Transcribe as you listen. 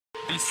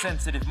These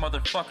sensitive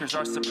motherfuckers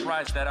are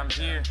surprised that I'm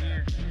here.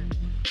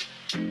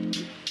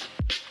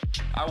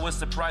 I was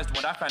surprised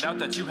when I found out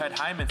that you had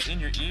hymens in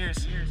your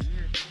ears.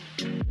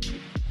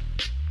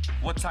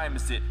 What time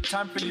is it?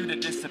 Time for you to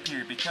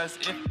disappear, because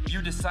if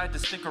you decide to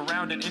stick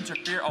around and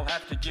interfere, I'll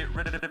have to get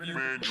rid of you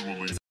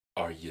manually.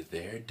 Are you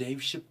there, Dave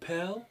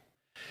Chappelle?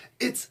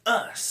 It's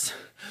us,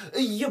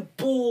 your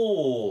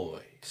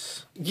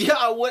boys.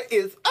 Yo, what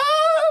is up?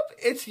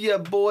 It's your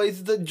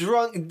boys, the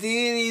drunk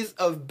deities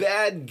of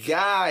bad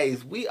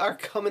guys. We are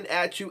coming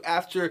at you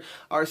after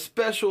our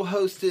special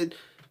hosted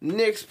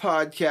Nick's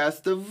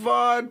podcast, the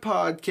VOD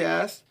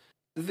podcast,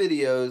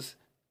 videos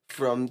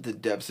from the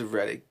depths of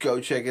Reddit.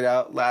 Go check it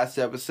out. Last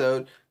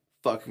episode,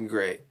 fucking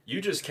great. You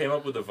just came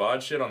up with the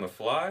VOD shit on the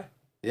fly?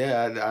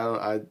 Yeah,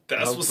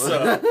 That's what's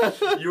up.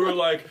 You were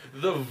like,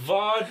 the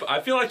VOD...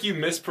 I feel like you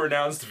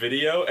mispronounced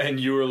video, and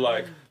you were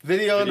like...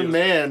 Video on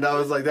demand. I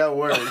was like, that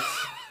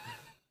works.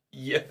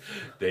 Yeah,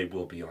 they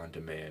will be on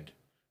demand.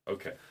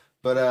 Okay.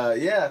 But,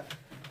 yeah.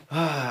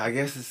 I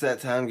guess it's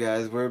that time,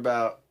 guys. We're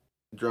about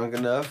drunk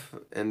enough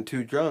and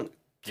too drunk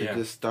to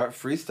just start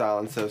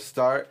freestyling. So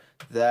start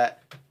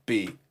that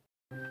beat.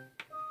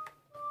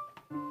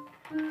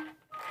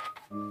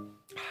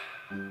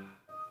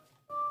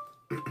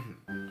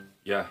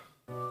 Yeah.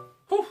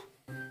 Whew.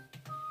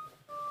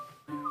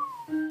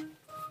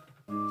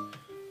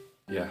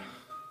 Yeah.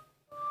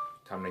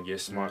 Time to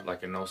get smart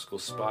like an old school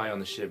spy on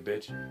the shit,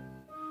 bitch.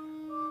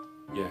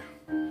 Yeah.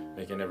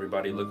 Making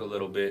everybody look a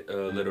little bit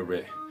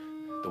illiterate.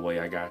 The way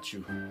I got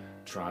you.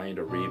 Trying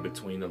to read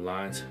between the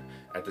lines.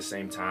 At the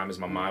same time as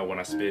my mind when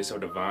I spit so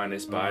divine.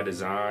 It's by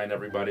design.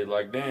 Everybody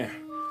like, damn.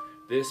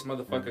 This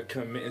motherfucker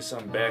committing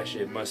some bad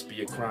shit must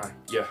be a crime.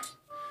 Yeah.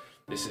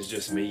 This is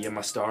just me and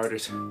my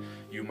starters.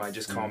 You might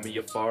just call me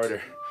a farter,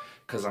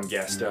 cause I'm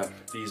gassed up.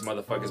 These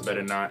motherfuckers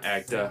better not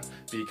act up,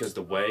 because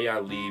the way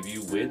I leave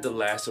you with the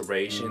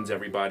lacerations,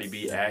 everybody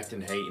be acting,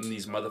 hating.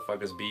 These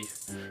motherfuckers be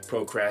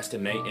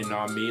procrastinating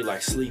on me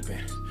like sleeping.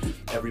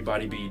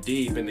 Everybody be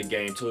deep in the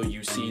game till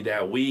you see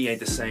that we ain't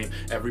the same.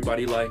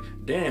 Everybody like,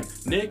 damn,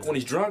 Nick, when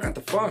he's drunk, got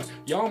the funk.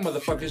 Y'all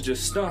motherfuckers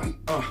just stunk.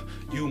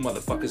 You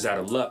motherfuckers out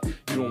of luck.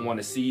 You don't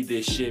wanna see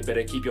this shit,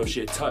 better keep your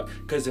shit tucked.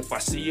 Cause if I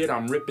see it,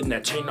 I'm ripping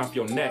that chain off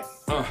your neck.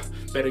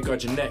 Better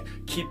guard your neck,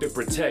 keep it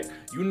protect.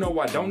 You know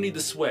I don't need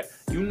the sweat,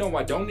 you know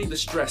I don't need the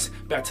stress.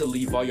 About to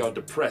leave all y'all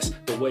depressed,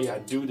 the way I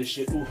do this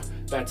shit, ooh.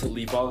 About to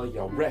leave all of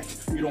y'all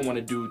wrecked. You don't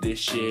wanna do this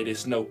shit,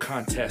 it's no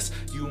contest.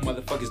 You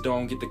motherfuckers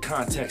don't get the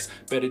context,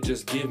 better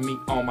just give me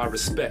all my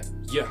respect,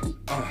 yeah,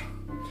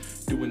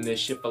 Doing this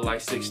shit for like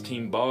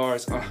 16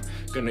 bars,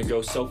 Gonna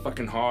go so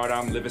fucking hard,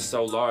 I'm living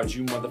so large.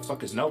 You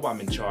motherfuckers know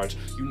I'm in charge,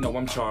 you know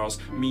I'm Charles,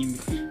 me,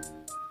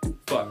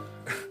 fuck.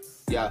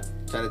 Yeah,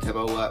 turn the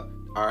tempo up.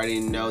 Already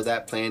know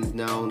that plan's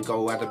known.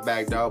 Go out the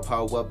back door,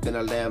 pull up in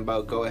a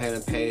Lambo. Go ahead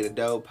and pay the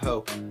dope,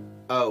 ho.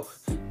 Oh,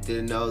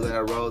 didn't know that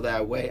I roll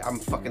that way. I'm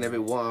fucking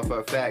everyone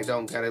for a fact.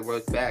 Don't gotta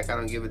work back. I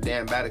don't give a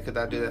damn about it, cause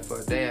I do that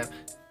for a damn.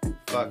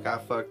 Fuck, I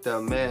fucked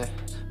up, man.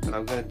 But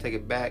I'm gonna take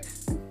it back.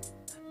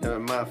 Never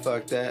mind,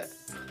 fuck that.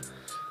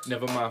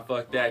 Never mind,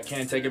 fuck that,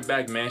 can't take it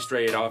back, man.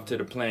 Straight off to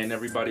the plan.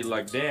 Everybody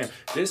like, damn,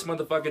 this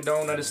motherfucker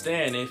don't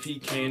understand. If he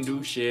can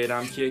do shit,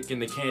 I'm kicking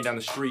the can down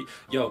the street.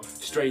 Yo,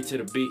 straight to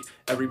the beat.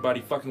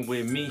 Everybody fucking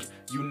with me.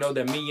 You know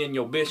that me and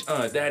your bitch,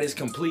 that is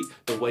complete.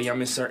 The way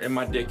I'm inserting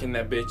my dick in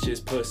that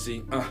bitch's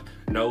pussy.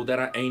 Know that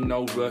I ain't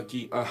no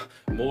rookie.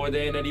 More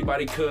than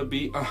anybody could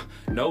be.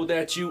 Know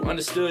that you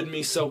understood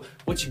me. So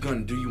what you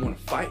gonna do? You wanna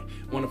fight?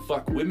 Wanna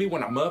fuck with me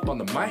when I'm up on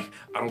the mic?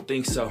 I don't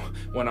think so.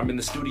 When I'm in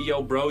the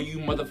studio, bro, you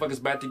motherfuckers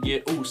about to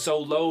get so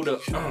load up.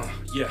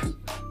 Yeah.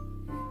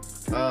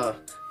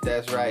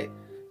 That's right.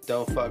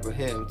 Don't fuck with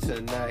him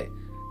tonight.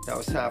 Now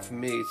it's time for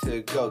me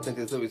to go. Think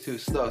it's a little bit too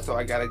slow, so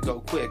I gotta go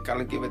quick. I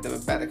don't give a damn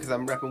about it, cause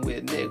I'm rapping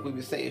with Nick. We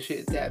be saying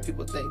shit that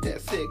people think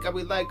that's sick. I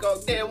be like, oh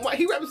damn, why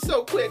he rapping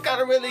so quick? I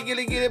don't really get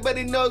it, but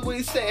he knows what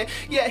he's saying.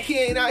 Yeah, he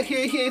ain't out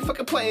here, he ain't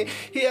fucking playing.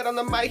 He out on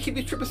the mic, he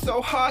be tripping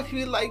so hard. He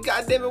be like,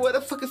 god damn it, where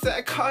the fuck is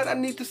that card? I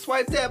need to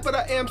swipe that, but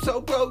I am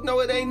so broke. No,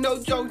 it ain't no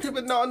joke,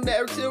 tripping on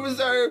narrative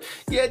reserve.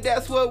 Yeah,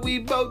 that's what we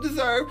both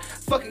deserve.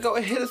 Fucking go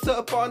and hit us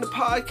up on the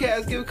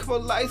podcast. Give a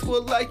couple likes,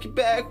 we'll like you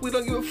back. We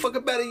don't give a fuck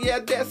about it, yeah,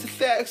 that's a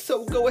fact.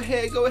 So go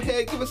ahead,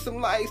 give us some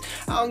likes.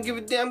 I don't give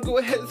a damn, go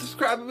ahead and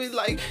subscribe and be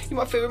like, you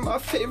my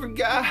favorite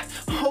guy.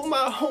 Oh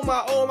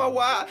my,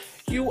 why?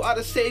 You are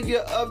the savior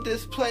of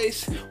this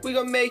place. We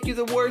gonna make you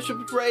the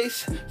worship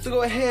race. So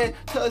go ahead,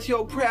 tell us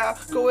you're proud.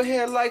 Go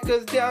ahead, like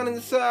us down in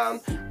the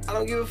sound. I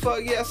don't give a fuck,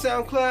 yeah,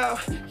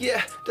 SoundCloud.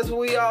 Yeah, that's what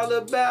we all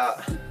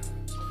about.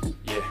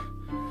 Yeah.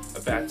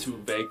 About to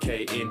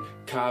vacate in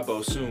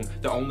Cabo soon.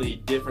 The only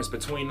difference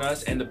between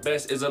us and the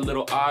best is a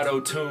little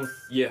auto-tune.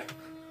 Yeah.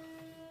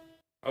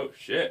 Oh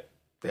shit.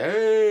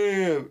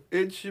 Damn,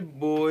 it's your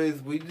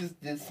boys. We just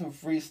did some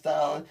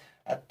freestyling.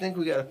 I think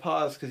we gotta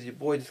pause because your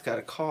boy just got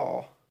a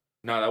call.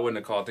 No, that wasn't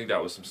a call. I think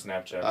that was some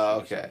Snapchat. Oh,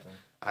 okay.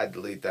 I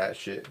delete that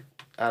shit.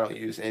 I don't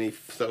use any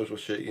social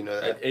shit, you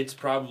know that. It's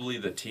probably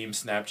the team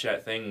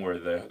Snapchat thing where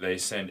they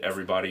send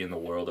everybody in the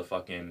world a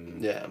fucking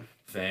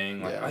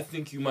thing. Like, Yeah. I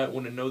think you might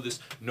want to know this.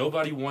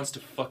 Nobody wants to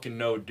fucking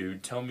know,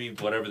 dude. Tell me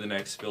whatever the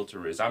next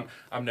filter is. I'm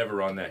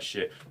never on that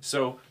shit.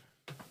 So,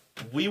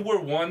 we were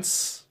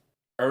once,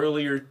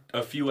 earlier,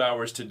 a few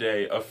hours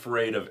today,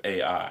 afraid of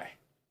AI.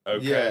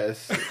 Okay?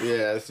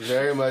 Yes,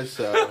 very much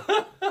so.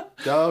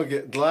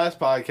 The last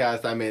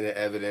podcast I made it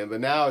evident, but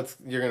now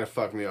you're gonna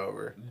fuck me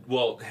over.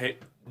 Well, hey,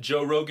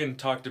 Joe Rogan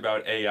talked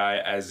about AI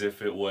as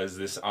if it was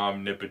this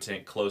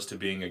omnipotent, close to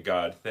being a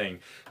god thing.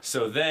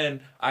 So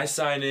then I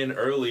sign in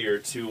earlier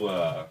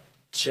to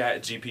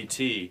Chat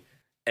GPT,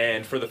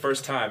 and for the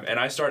first time, and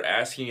I start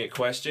asking it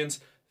questions.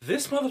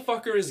 This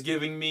motherfucker is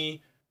giving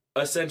me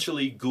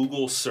essentially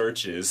Google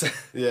searches.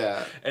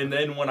 Yeah. And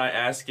then when I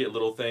ask it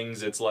little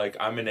things, it's like,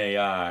 I'm an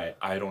AI.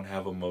 I don't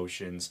have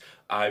emotions.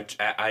 I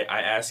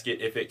ask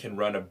it if it can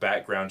run a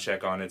background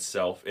check on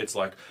itself. It's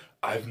like,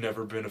 I've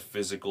never been a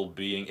physical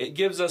being. It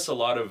gives us a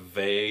lot of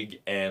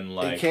vague and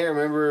like... It can't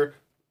remember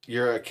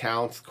your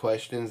account's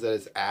questions that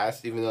it's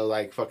asked, even though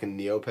like fucking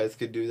Neopets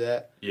could do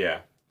that. Yeah.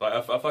 Like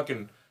a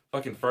fucking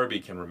Furby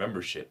can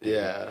remember shit. Dude.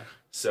 Yeah.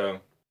 So,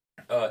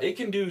 it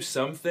can do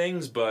some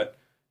things, but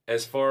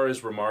as far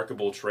as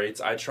remarkable traits,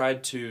 I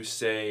tried to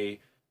say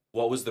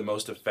what was the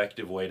most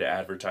effective way to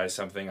advertise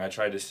something. I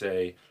tried to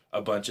say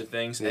a bunch of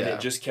things, and it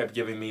just kept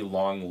giving me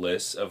long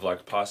lists of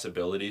like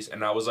possibilities.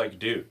 And I was like,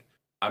 dude,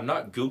 I'm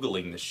not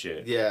Googling this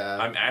shit. Yeah.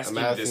 I'm asking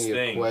this you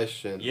thing. A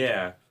question.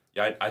 Yeah.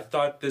 I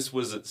thought this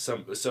was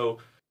so,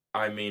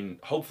 I mean,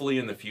 hopefully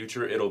in the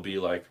future it'll be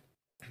like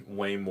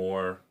way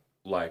more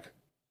like,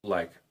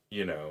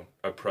 you know,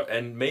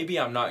 and maybe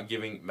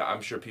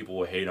I'm sure people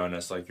will hate on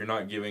us, like, you're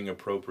not giving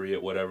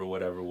appropriate whatever.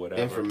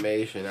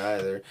 Information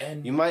either.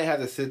 And you might have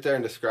to sit there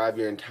and describe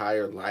your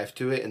entire life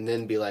to it and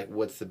then be like,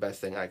 what's the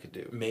best thing I could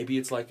do? Maybe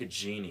it's like a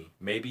genie.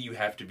 Maybe you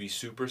have to be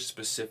super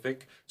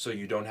specific so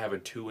you don't have a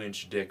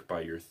 2-inch dick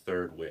by your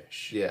third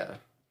wish. Yeah.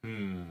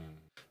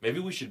 Maybe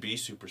we should be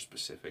super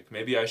specific.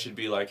 Maybe I should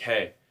be like,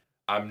 hey,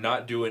 I'm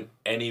not doing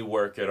any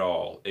work at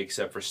all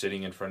except for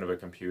sitting in front of a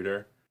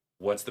computer.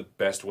 What's the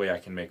best way I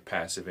can make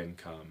passive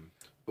income?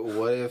 But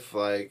what if,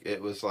 like,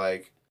 it was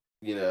like,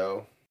 you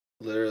know,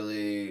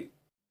 literally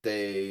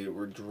they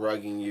were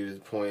drugging you to the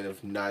point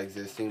of not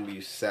existing, but you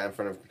sat in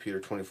front of a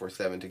computer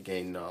 24/7 to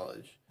gain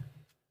knowledge?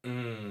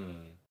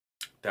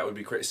 That would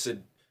be crazy.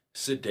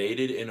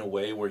 Sedated in a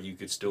way where you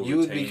could still You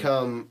would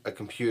become a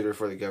computer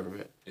for the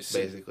government,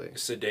 basically.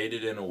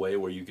 Sedated in a way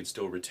where you could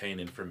still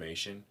retain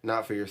information.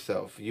 Not for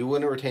yourself. You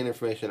wouldn't retain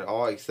information at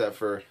all except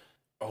for...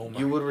 Oh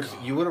my God.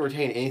 You wouldn't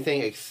retain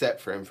anything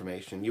except for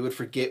information. You would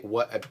forget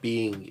what a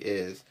being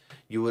is.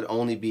 You would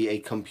only be a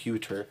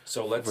computer for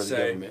the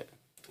government.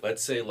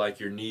 Let's say like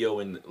you're Neo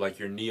in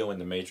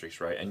the Matrix,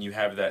 right? And you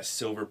have that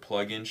silver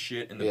plug-in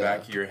shit in the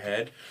back of your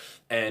head,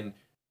 and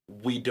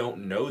we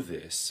don't know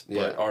this,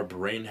 but our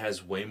brain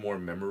has way more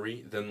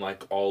memory than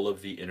like all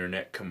of the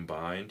internet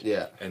combined.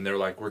 Yeah. And they're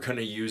like, we're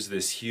gonna use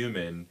this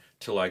human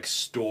to like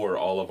store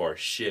all of our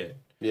shit.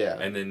 Yeah.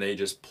 And then they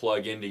just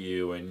plug into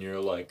you, and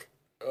you're like,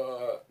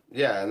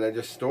 yeah, and they're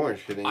just storing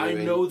shit in you. I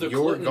know the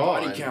Clinton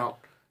body count.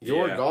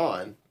 You're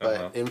gone,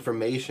 but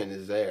information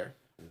is there.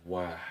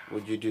 Wow.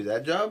 Would you do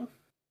that job?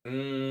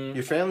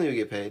 Your family would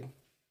get paid.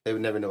 They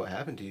would never know what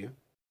happened to you.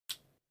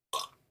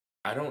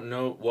 I don't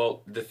know.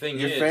 Well, the thing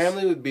is... Your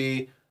family would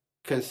be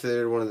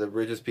considered one of the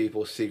richest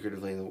people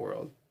secretively in the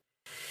world.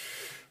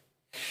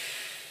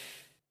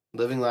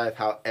 Living life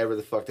however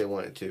the fuck they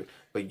wanted to.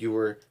 But you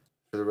were,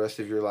 for the rest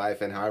of your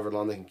life, and however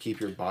long they can keep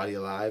your body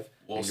alive,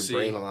 and your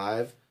brain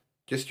alive,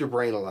 just your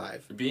brain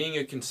alive. Being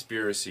a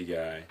conspiracy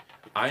guy,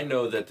 I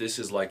know that this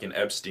is like an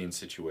Epstein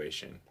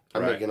situation.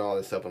 I'm making all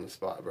this up on the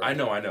spot, bro. I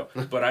know.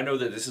 But I know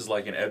that this is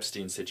like an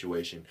Epstein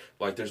situation.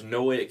 Like, there's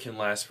no way it can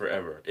last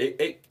forever.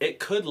 It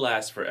could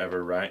last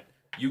forever, right?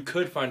 You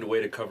could find a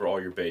way to cover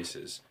all your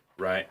bases,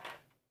 right?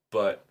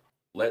 But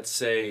let's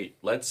say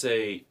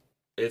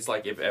it's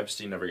like if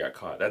Epstein never got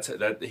caught.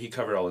 That he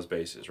covered all his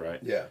bases, right?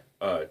 Yeah.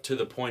 To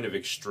the point of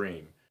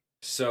extreme.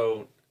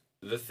 So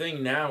the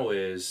thing now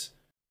is,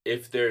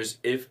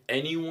 if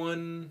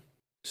anyone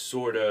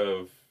sort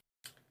of,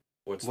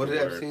 what did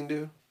Epstein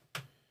do?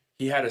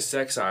 He had a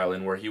sex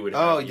island where he would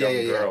have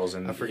young girls,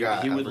 and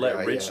he would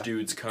let rich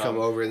dudes come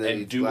over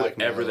and do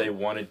whatever they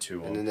wanted to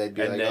him. And then they'd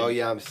be like, oh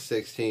yeah, I'm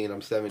 16,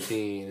 I'm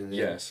 17. And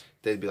then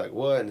they'd be like,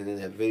 what? And then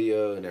they'd have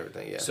video and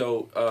everything, yeah.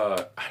 So,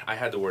 I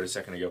had the word a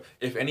second ago.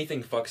 If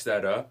anything fucks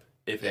that up,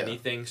 if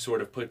anything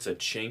sort of puts a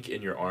chink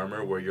in your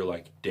armor where you're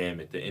like,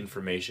 damn it, the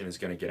information is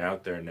going to get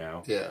out there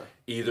now. Yeah.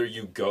 Either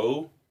you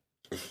go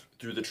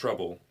through the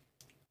trouble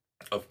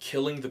of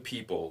killing the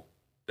people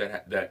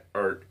that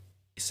are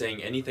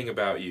saying anything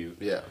about you,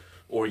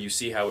 or you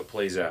see how it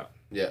plays out.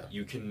 Yeah.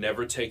 You can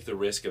never take the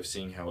risk of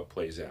seeing how it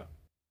plays out.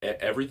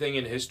 Everything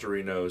in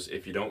history knows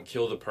if you don't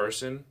kill the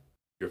person,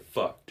 you're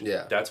fucked.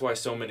 Yeah. That's why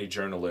so many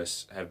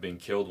journalists have been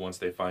killed once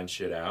they find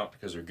shit out,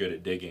 because they're good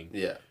at digging.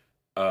 Yeah.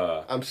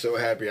 I'm so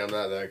happy I'm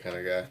not that kind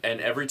of guy.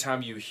 And every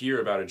time you hear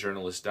about a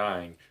journalist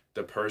dying,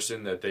 the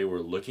person that they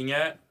were looking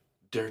at,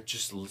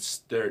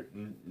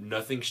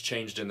 nothing's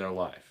changed in their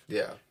life.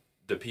 Yeah.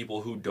 the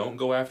people who don't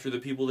go after the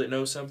people that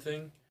know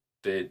something,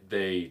 that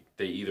they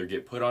either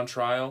get put on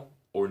trial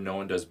or no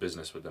one does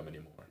business with them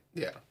anymore.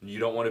 Yeah. You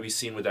don't want to be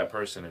seen with that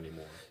person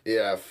anymore.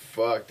 Yeah,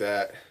 fuck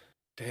that.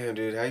 Damn,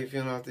 dude, how you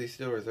feeling off these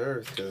steel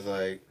reserves? Because,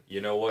 like,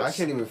 you know what? I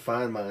can't even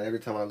find mine every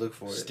time I look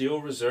for it.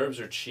 Steel reserves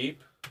are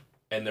cheap,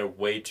 and they're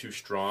way too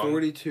strong.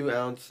 42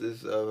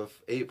 ounces of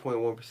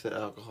 8.1%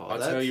 alcohol. I'll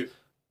That's tell you.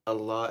 a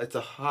lot. It's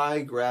a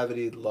high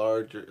gravity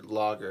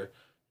lager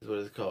is what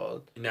it's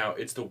called. Now,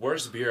 it's the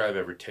worst beer I've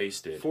ever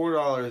tasted.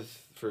 $4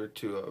 for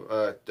two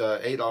of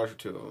 $8 for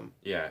two of them.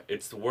 Yeah,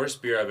 it's the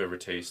worst beer I've ever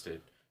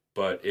tasted.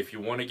 But if you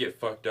want to get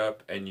fucked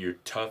up and you're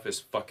tough as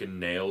fucking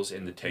nails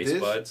in the taste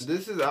buds.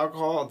 This is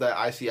alcohol that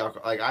I see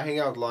alcohol. Like, I hang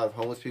out with a lot of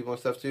homeless people and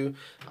stuff too.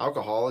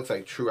 Alcoholics,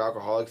 like true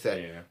alcoholics that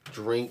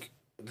drink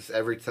this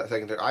every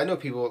second. I know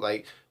people,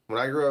 like, when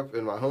I grew up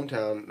in my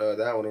hometown,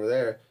 that one over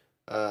there,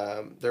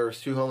 there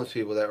was two homeless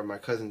people that were my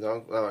cousin's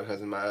uncle, not my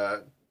cousin, my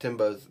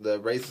Timbo's, the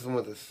racist one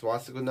with the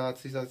swastika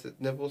Nazis on his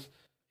nipples.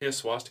 He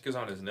has swastikas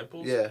on his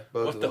nipples? Yeah,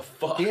 both What of the them.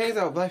 fuck? He hangs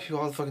out with black people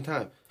all the fucking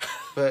time.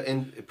 But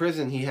in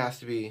prison, he has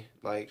to be,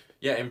 like...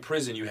 Yeah, in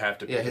prison you have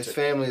to... Yeah, his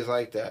family is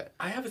like that.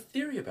 I have a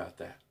theory about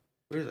that.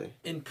 Really?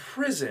 In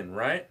prison,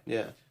 right?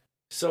 Yeah.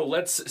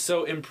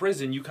 So in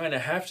prison, you kind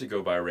of have to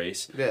go by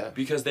race. Yeah.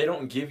 Because they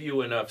don't give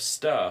you enough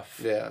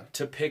stuff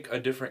to pick a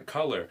different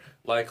color.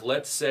 Like,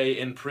 let's say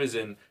in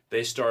prison,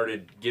 they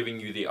started giving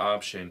you the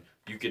option,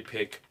 you could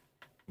pick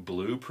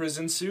blue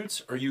prison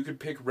suits or you could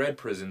pick red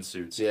prison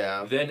suits.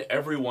 Yeah. Then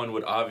everyone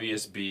would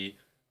obviously be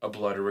a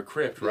blood or a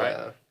crypt, right?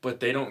 Yeah. But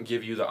they don't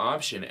give you the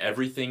option.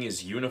 Everything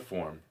is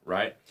uniform,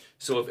 right?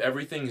 So if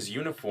everything's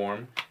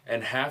uniform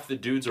and half the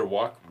dudes are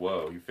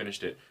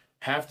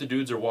half the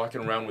dudes are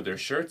walking around with their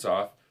shirts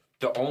off,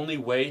 the only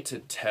way to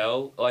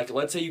tell, like,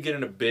 let's say you get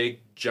in a big,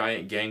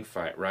 giant gang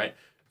fight, right?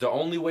 The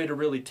only way to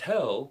really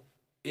tell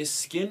is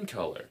skin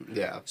color.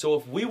 Yeah. So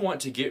if we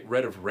want to get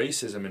rid of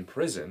racism in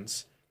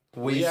prisons...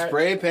 We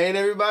spray paint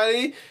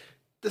everybody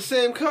the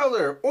same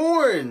color,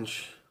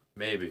 orange.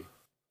 Maybe.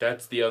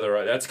 That's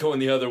going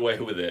the other way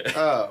with it.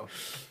 Oh.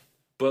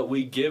 But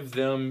we give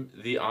them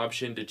the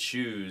option to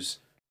choose,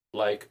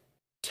 like,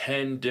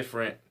 10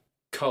 different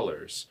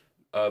colors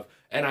of...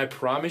 And I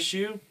promise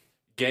you,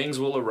 gangs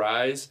will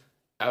arise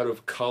out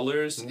of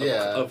colors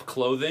of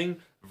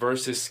clothing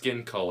versus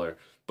skin color.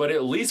 But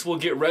at least we'll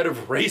get rid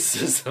of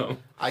racism.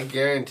 I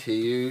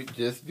guarantee you,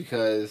 just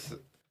because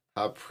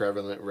how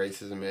prevalent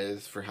racism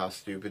is for how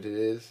stupid it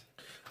is.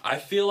 I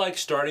feel like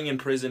starting in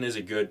prison is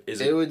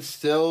there would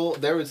still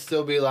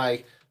be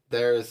like,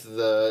 there's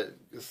the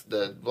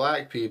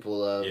black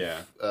people of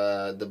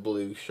the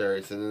blue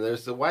shirts, and then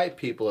there's the white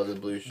people of the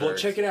blue shirts. Well,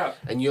 check it out.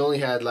 And you only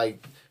had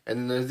like, and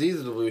then there's these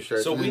are the blue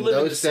shirts. So and we then live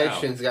in those the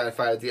sections South. got to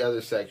fight the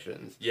other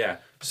sections. Yeah.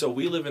 So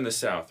we live in the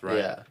South, right?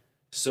 Yeah.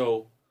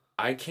 So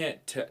I can't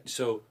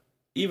so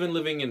even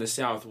living in the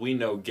South, we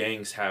know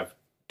gangs have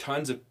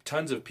tons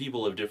of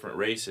people of different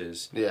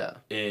races. Yeah.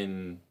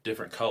 In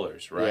different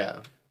colors, right? Yeah.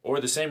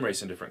 Or the same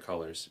race in different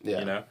colors. Yeah.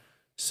 You know?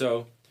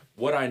 So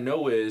what I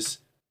know is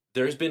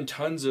there's been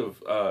tons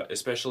of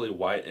especially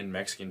white and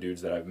Mexican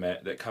dudes that I've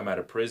met that come out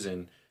of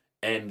prison,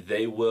 and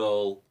they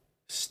will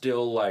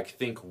still like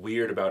think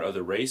weird about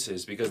other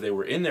races because they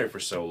were in there for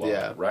so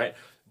long, right?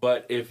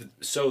 But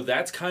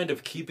that's kind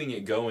of keeping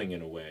it going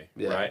in a way,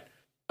 right?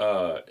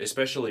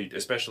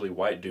 Especially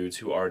white dudes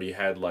who already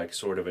had like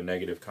sort of a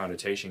negative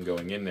connotation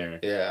going in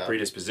there,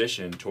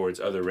 predisposition towards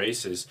other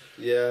races.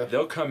 Yeah,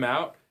 they'll come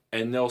out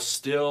and they'll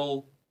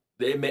still.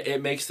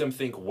 It makes them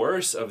think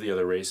worse of the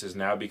other races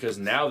now because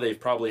now they've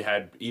probably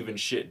had even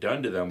shit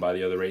done to them by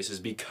the other races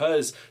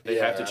because they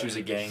have to choose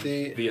a gang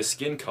via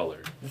skin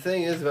color. The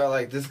thing is about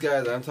like this guy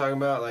that I'm talking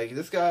about, like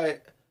this guy,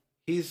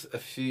 he's a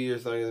few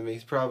years younger than me.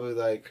 He's probably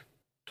like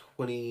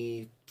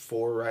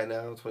 24 right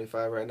now,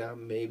 25 right now,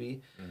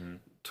 maybe.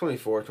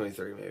 24,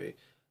 23 maybe.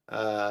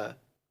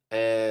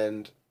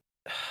 And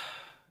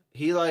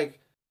he like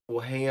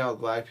will hang out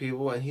with black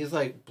people and he's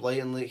like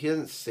blatantly, he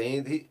doesn't say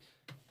anything.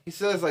 He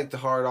says, like, the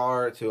hard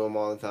R to him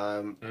all the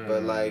time,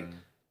 but, like,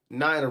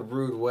 not in a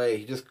rude way.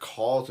 He just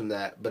calls him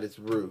that, but it's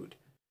rude.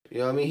 You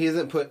know what I mean? He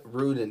doesn't put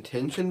rude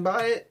intention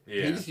by it.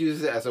 Yeah. He just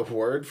uses it as a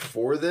word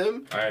for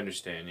them. I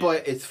understand,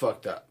 but it's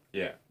fucked up.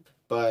 Yeah.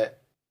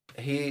 But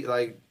he,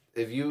 like,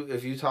 if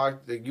you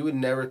talk, like, you would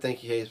never think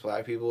he hates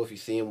black people if you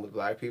see him with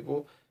black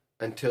people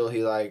until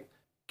he, like,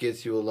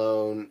 gets you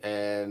alone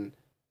and...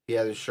 he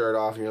has his shirt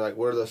off, and you're like,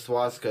 what are those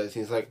swastikas? And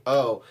he's like,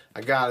 oh,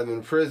 I got him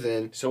in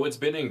prison. So it's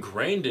been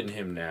ingrained in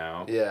him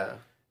now. Yeah.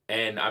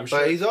 And I'm sure...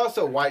 But he's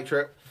also white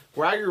trip.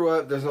 Where I grew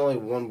up, there's only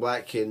one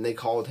black kid, and they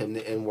called him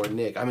the N-word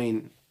Nick. I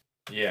mean...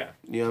 Yeah.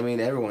 You know what I mean?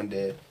 Everyone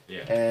did.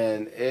 Yeah.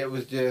 And it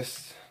was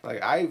just...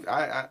 Like,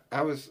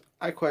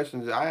 I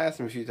questioned it. I asked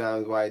him a few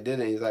times why he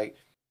did it. He's like,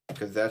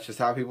 because that's just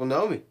how people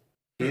know me.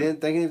 He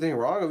didn't think anything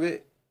wrong of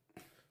it.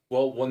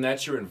 Well, when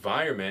that's your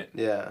environment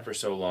for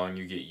so long,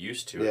 you get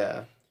used to it.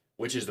 Yeah.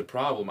 Which is the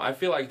problem. I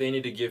feel like they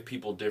need to give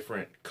people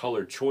different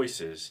color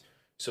choices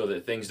so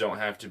that things don't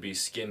have to be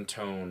skin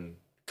tone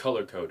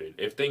color coded.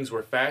 If things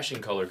were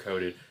fashion color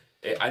coded,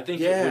 I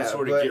think it would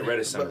sort of get rid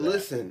of some of that. But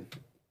listen,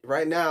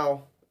 right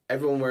now,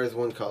 everyone wears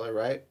one color,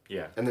 right?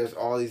 Yeah. And there's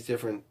all these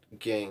different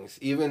gangs,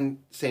 even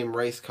same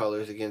race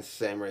colors against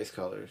same race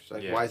colors,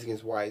 like whites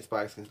against whites,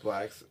 blacks against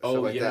blacks. Oh,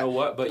 stuff like you that. know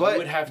what? But you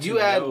would have to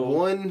add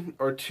 1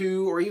 or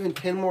 2 or even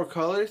 10 more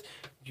colors,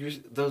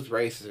 those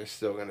races are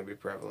still going to be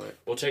prevalent.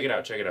 Well, check it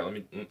out. Let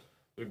me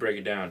break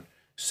it down.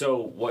 So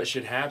what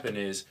should happen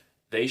is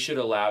they should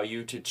allow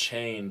you to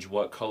change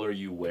what color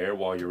you wear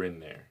while you're in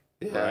there.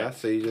 Yeah, right?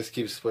 So you just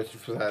keep switching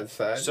from side to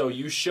side. So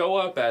you show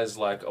up as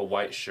like a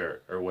white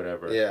shirt or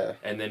whatever. Yeah.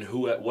 And then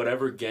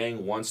whatever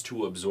gang wants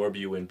to absorb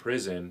you in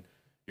prison,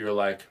 you're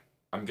like,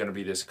 I'm gonna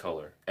be this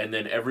color. And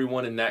then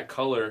everyone in that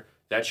color,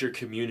 that's your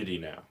community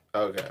now.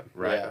 Okay.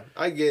 Right. Yeah.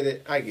 I get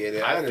it. I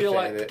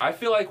understand it. I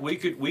feel like we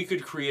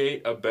could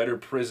create a better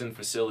prison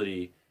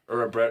facility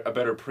or a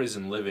better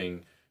prison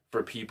living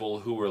for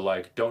people who are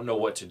like don't know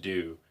what to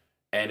do,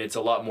 and it's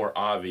a lot more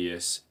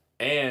obvious.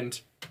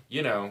 And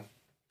you know.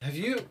 Have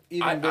you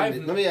even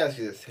been let me ask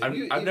you this.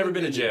 I've never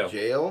been to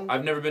jail.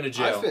 I've never been to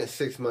jail. I spent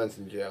 6 months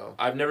in jail.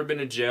 I've never been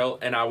to jail,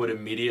 and I would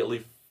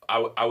immediately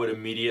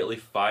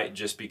fight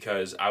just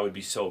because I would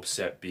be so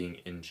upset being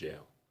in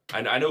jail.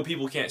 I know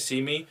people can't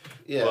see me,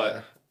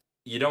 but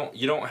you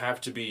don't have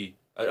to be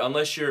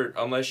unless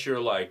you're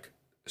like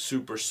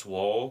super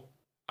swole.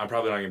 I'm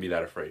probably not gonna be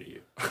that afraid of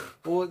you.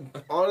 Well,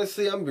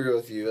 honestly, I'm real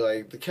with you.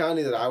 Like the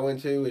county that I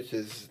went to, which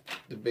is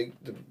the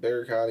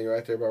bigger county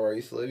right there by where I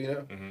used to live, you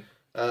know. Mm-hmm.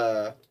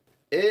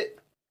 It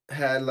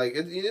had like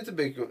it's a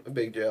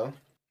big jail.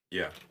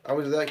 Yeah. I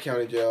went to that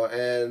county jail,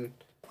 and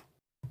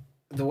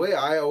the way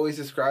I always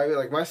describe it,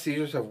 like my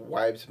seizures have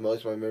wiped most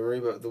of my memory,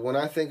 but when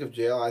I think of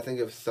jail, I think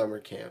of summer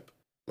camp.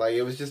 Like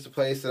it was just a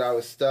place that I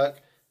was stuck.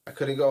 I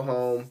couldn't go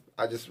home.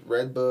 I just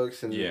read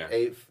books and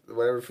ate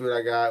whatever food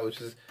I got, which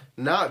is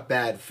not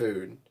bad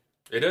food.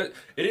 It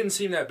didn't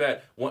seem that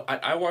bad.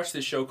 I watched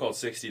this show called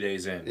 60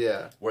 Days In.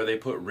 Yeah. Where they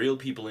put real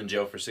people in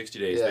jail for 60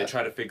 days. Yeah. They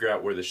try to figure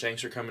out where the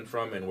shanks are coming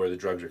from and where the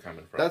drugs are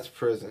coming from. That's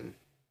prison.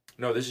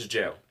 No, this is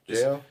jail.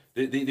 Jail?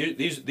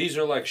 These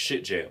are like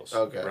shit jails.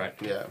 Okay. Right?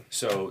 Yeah.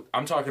 So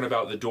I'm talking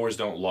about the doors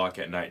don't lock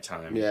at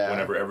nighttime. Yeah.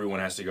 Whenever everyone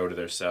has to go to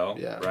their cell.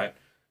 Yeah. Right?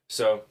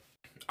 So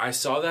I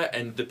saw that,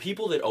 and the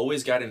people that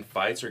always got in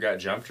fights or got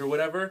jumped or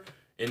whatever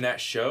in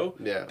that show,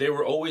 they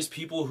were always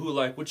people who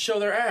like would show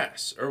their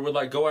ass or would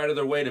like go out of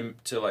their way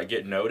to like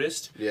get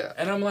noticed. Yeah.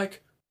 And I'm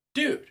like,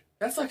 dude,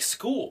 that's like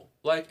school.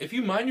 Like if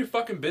you mind your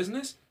fucking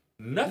business,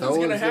 nothing's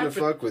gonna happen. No one's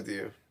gonna fuck with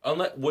you.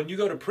 Unless when you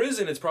go to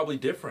prison, it's probably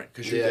different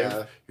because you're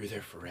there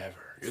forever.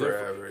 You're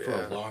there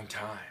for a long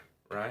time,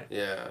 right?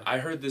 Yeah. I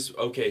heard this.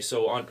 Okay,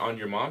 so on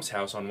your mom's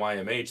house on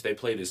YMH, they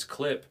play this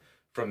clip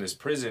from this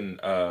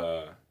prison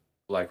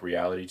like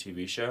reality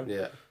TV show.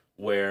 Yeah.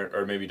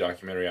 Or maybe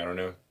documentary, I don't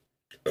know.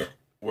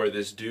 Where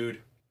this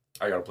dude,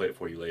 I gotta play it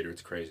for you later,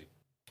 it's crazy.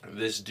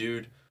 This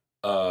dude,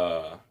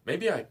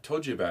 maybe I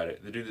told you about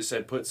it. The dude that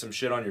said put some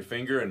shit on your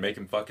finger and make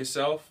him fuck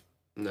himself.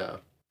 No.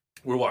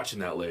 We're watching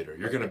that later.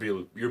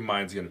 Your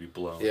mind's gonna be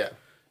blown. Yeah.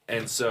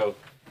 And so,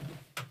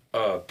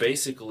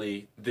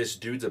 basically, this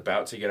dude's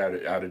about to get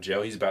out of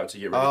jail. He's about to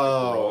get ready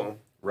for parole,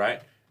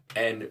 right?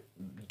 And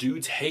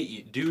dudes hate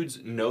you.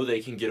 Dudes know they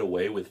can get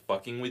away with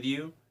fucking with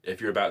you if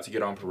you're about to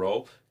get on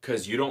parole,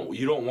 because you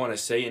don't want to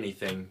say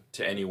anything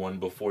to anyone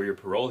before your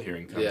parole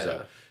hearing comes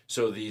up.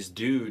 So these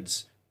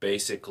dudes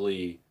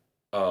basically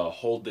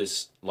hold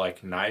this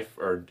like knife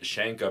or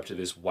shank up to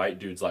this white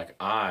dude's like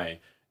eye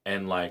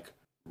and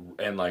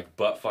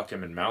butt fuck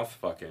him and mouth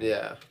fuck him.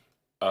 Yeah.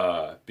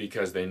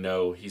 Because they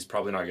know he's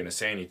probably not gonna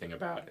say anything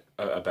about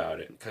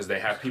it because they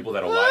have people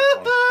that'll lie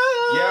for him.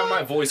 Yeah,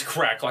 my voice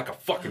cracked like a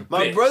fucking bitch.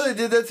 My brother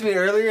did that to me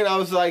earlier, and I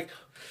was like,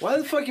 why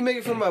the fuck you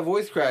making fun of my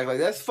voice crack? Like,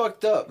 that's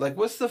fucked up. Like,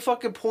 what's the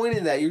fucking point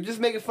in that? You're just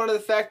making fun of the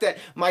fact that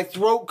my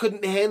throat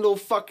couldn't handle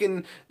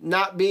fucking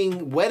not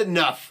being wet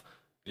enough.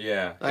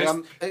 Yeah. Like,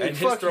 his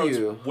fuck throat's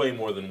you. way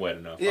more than wet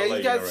enough. Yeah,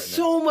 he's got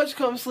so much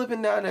cum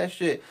slipping down that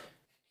shit.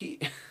 He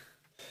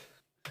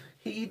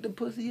eat the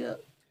pussy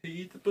up. He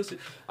eat the pussy.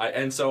 I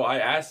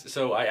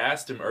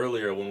asked him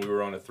earlier when we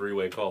were on a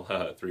three-way call.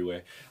 I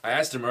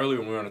asked him earlier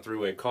when we were on a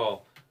three-way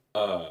call,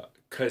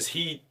 cause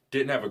he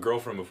didn't have a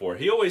girlfriend before.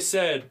 He always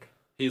said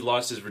he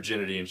lost his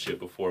virginity and shit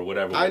before,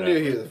 whatever. I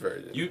knew he was a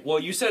virgin.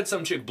 You said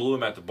some chick blew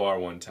him at the bar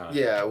one time.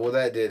 Yeah, well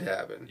that did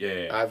happen.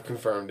 Yeah. I've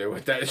confirmed it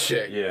with that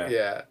chick. Yeah.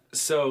 Yeah.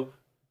 So,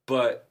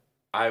 but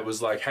I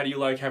was like, how do you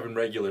like having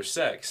regular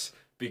sex?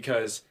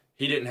 Because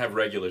he didn't have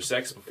regular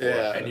sex before.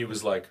 Yeah. And he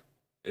was like,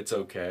 it's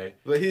okay.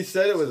 But he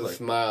said it with a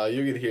smile.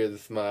 You could hear the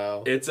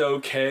smile. It's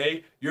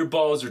okay. Your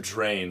balls are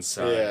drained,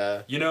 son.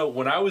 Yeah. You know,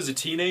 when I was a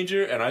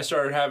teenager and I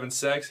started having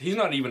sex, he's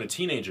not even a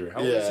teenager. How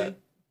old is he?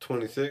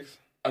 26.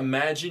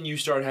 Imagine you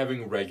start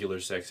having regular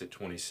sex at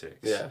 26.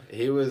 Yeah.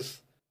 He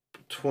was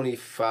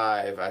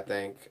 25, I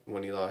think,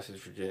 when he lost his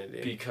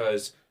virginity.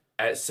 Because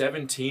at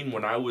 17,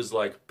 when I was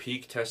like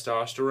peak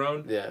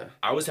testosterone,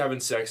 I was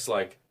having sex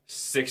like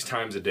 6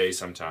 times a day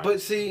sometimes.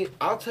 But see,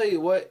 I'll tell you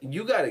what,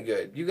 you got it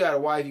good. You got a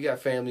wife, you got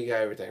family, you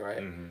got everything, right?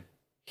 Mm-hmm.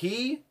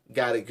 He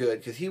got it good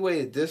because he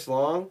waited this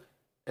long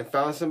and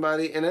found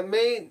somebody, and it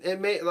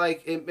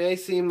may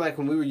seem like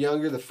when we were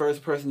younger, the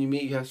first person you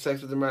meet, you have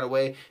sex with them right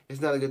away. It's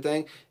not a good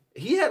thing.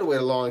 He had to wait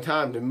a long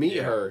time to meet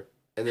her,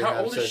 and then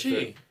how old is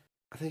she?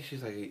 I think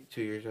she's like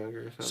 2 years younger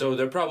or something. So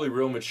they're probably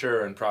real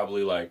mature and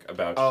probably like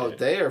about. Oh, shit.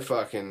 they are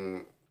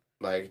fucking.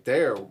 Like,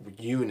 they're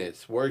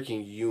units,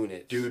 working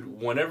units. Dude,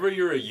 whenever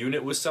you're a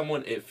unit with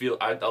someone,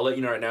 I'll let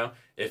you know right now,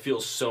 it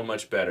feels so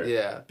much better.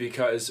 Yeah.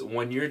 Because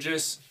when you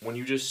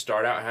just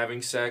start out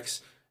having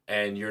sex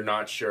and you're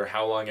not sure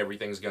how long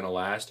everything's gonna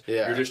last,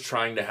 you're just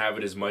trying to have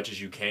it as much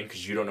as you can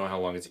because you don't know how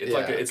long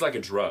it's like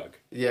a drug.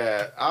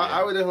 Yeah.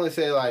 I would definitely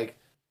say, like,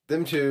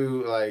 them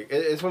two, like,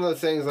 it's one of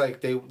those things, like,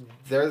 they're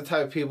the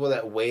type of people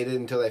that waited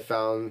until they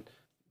found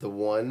the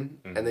one,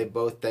 and they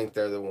both think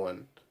they're the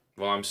one.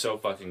 Well, I'm so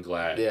fucking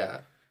glad. Yeah.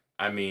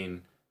 I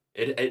mean,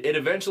 it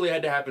eventually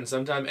had to happen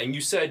sometime, and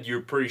you said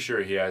you're pretty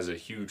sure he has a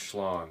huge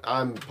schlong.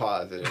 I'm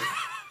positive.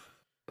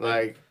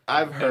 Like,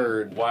 I've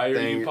heard. Why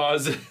are you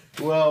positive?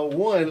 Well,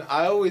 one,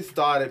 I always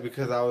thought it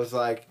because I was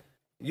like,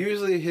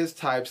 usually his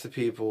types of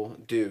people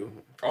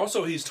do.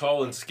 Also, he's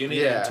tall and skinny.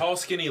 Yeah. And tall,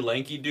 skinny,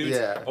 lanky dudes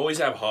always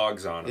have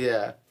hogs on them.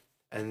 Yeah.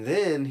 And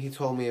then he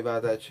told me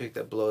about that chick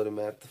that blowed him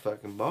at the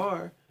fucking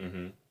bar,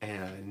 and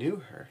I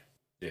knew her.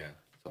 Yeah.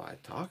 So I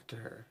talked to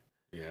her.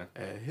 Yeah.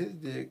 And his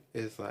dick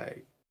is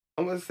like,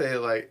 I'm going to say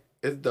like,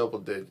 it's double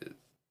digits,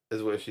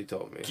 is what she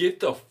told me.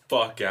 Get the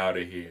fuck out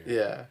of here.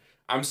 Yeah.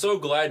 I'm so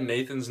glad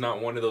Nathan's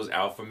not one of those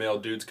alpha male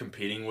dudes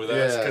competing with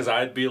us, because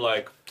I'd be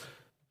like,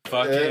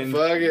 fucking,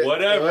 fuck it.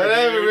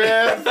 Whatever,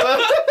 man.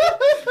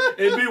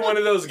 It'd be one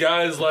of those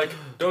guys like,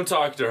 don't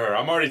talk to her.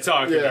 I'm already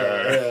talking to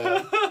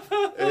her.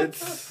 Yeah.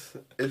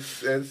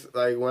 It's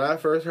like, when I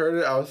first heard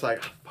it, I was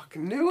like,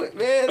 knew it,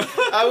 man.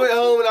 I went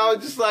home and I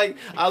was just like,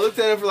 I looked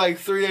at him for like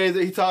 3 days.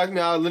 He talked to me.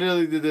 I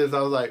literally did this.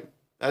 I was like,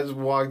 I just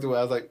walked away.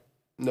 I was like,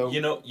 no. You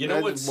know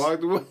what's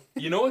walked away.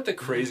 You know what the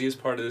craziest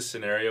part of this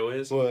scenario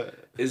is? What?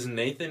 Is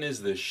Nathan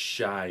is the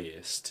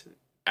shyest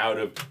out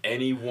of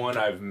anyone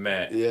I've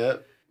met. Yeah.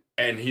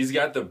 And he's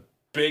got the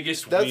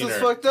biggest That's wiener. what's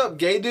fucked up.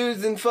 Gay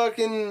dudes and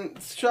fucking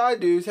shy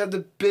dudes have the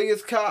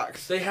biggest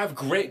cocks. They have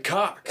great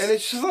cocks. And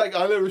it's just like,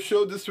 I never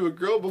showed this to a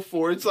girl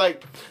before. It's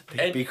like,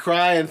 they'd be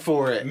crying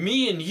for it.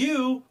 Me and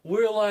you,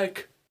 we're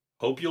like,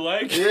 hope you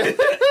like it.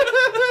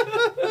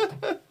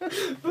 Yeah.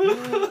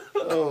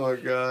 Oh my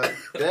god.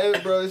 Damn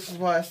it, bro. This is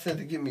why I said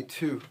to get me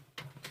 2.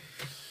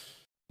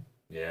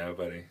 Yeah,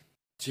 buddy.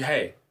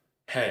 Hey,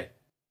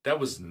 that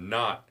was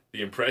not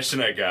the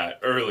impression I got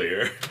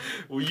earlier.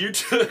 Well, you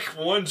took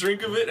one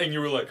drink of it and you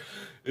were like,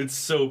 it's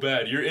so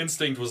bad. Your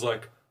instinct was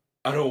like,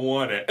 I don't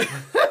want it.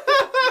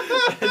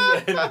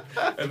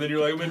 and then you're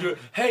like, I'm into it.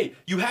 Hey,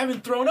 you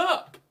haven't thrown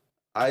up.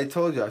 I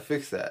told you, I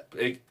fixed that.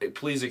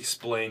 Please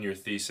explain your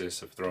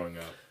thesis of throwing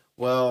up.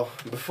 Well,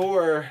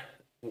 before,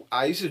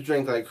 I used to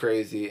drink like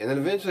crazy. And then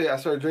eventually I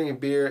started drinking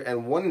beer.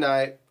 And one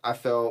night I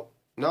felt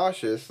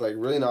nauseous, like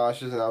really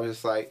nauseous. And I was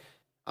just like,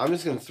 I'm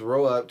just going to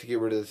throw up to get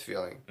rid of this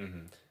feeling. Mm-hmm.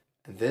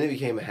 And then it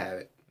became a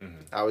habit.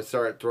 Mm-hmm. I would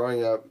start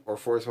throwing up or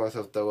force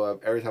myself to throw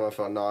up every time I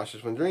felt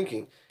nauseous when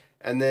drinking.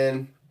 And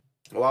then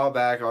a while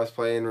back, I was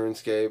playing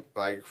RuneScape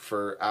like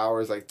for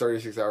hours, like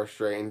 36 hours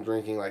straight, and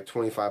drinking like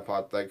 25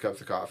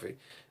 cups of coffee.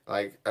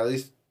 Like at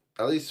least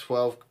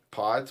 12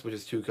 pots, which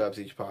is 2 cups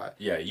each pot.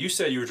 Yeah, you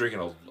said you were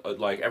drinking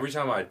like every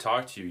time I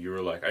talked to you, you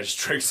were like, I just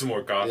drank some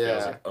more coffee. Yeah. I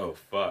was like, oh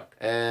fuck.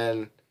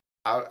 And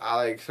I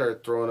like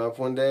started throwing up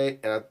one day,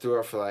 and I threw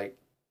up for like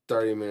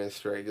 30 minutes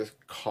straight, just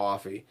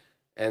coffee.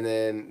 And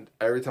then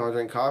every time I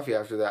drank coffee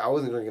after that, I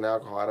wasn't drinking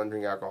alcohol. I don't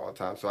drink alcohol all the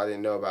time, so I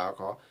didn't know about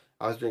alcohol.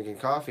 I was drinking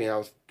coffee, and I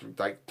was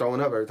like throwing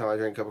up every time I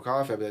drank a cup of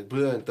coffee. I'd be like,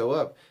 bleh, and throw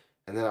up.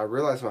 And then I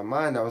realized in my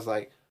mind, I was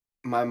like,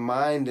 my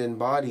mind and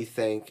body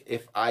think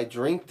if I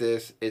drink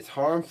this, it's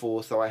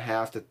harmful, so I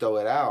have to throw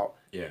it out.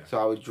 Yeah. So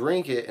I would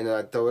drink it, and then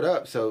I'd throw it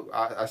up. So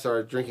I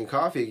started drinking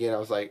coffee again. I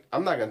was like,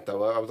 I'm not going to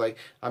throw up. I was like,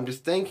 I'm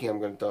just thinking I'm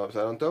going to throw up,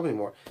 so I don't throw up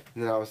anymore.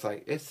 And then I was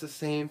like, it's the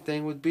same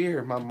thing with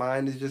beer. My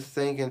mind is just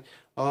thinking,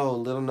 oh, a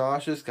little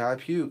nauseous, gotta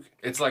puke.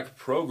 It's like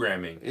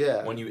programming.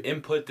 Yeah. When you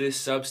input this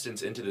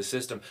substance into the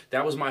system,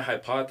 that was my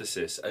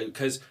hypothesis.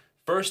 Because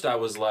first I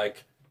was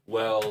like,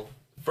 well,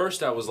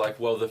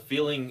 the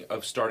feeling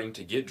of starting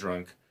to get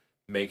drunk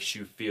makes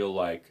you feel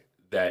like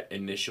that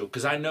initial...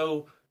 Because I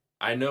know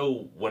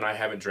when I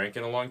haven't drank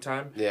in a long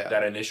time,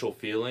 that initial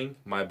feeling,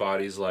 my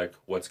body's like,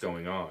 what's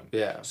going on?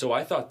 Yeah. So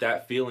I thought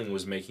that feeling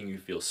was making you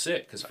feel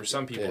sick, because for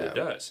some people it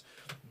does.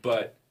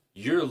 But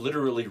you're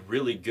literally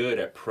really good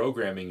at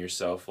programming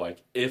yourself,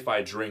 like, if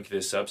I drink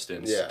this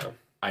substance,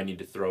 I need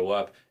to throw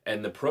up.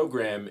 And the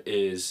program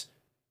is,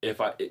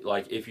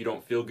 if you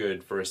don't feel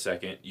good for a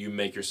second, you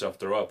make yourself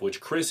throw up, which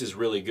Chris is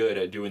really good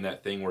at doing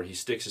that thing where he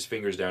sticks his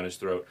fingers down his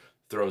throat,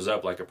 throws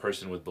up like a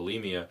person with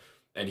bulimia.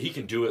 And he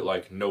can do it,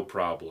 like, no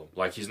problem.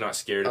 Like, he's not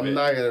scared of it. I'm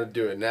not going to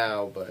do it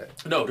now, but...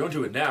 No, don't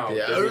do it now.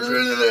 Yeah. I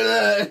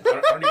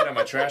don't even have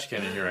my trash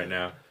can in here right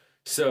now.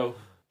 So,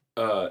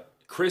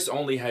 Chris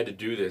only had to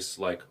do this,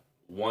 like,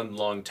 one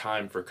long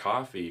time for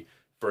coffee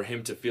for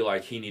him to feel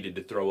like he needed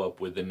to throw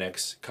up with the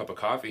next cup of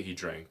coffee he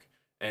drank.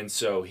 And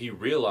so he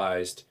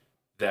realized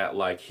that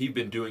like he'd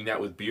been doing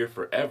that with beer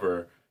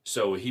forever,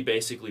 so he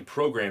basically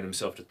programmed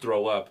himself to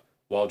throw up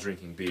while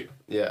drinking beer.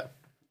 Yeah.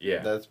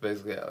 Yeah. That's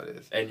basically how it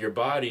is. And your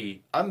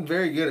body... I'm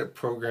very good at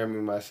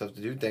programming myself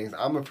to do things.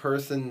 I'm a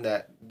person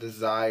that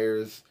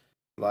desires,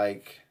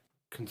 like,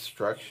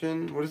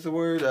 construction. What is the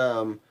word?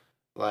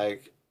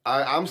 Like,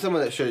 I'm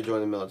someone that should have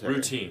joined the military.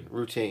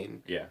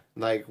 Routine. Yeah.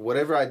 Like,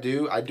 whatever I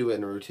do it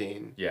in a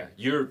routine. Yeah.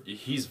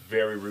 He's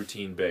very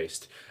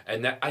routine-based.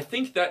 And that I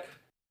think that...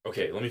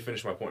 Okay, let me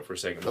finish my point for a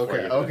second.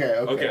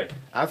 Okay.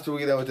 After we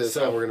get done with this,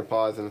 we're going to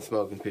pause and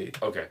smoke and pee.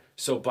 Okay.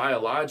 So,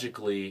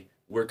 biologically...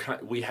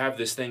 we have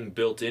this thing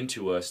built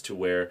into us to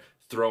where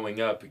throwing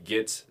up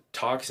gets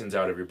toxins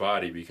out of your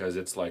body because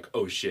it's like,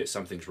 oh shit,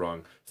 something's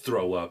wrong,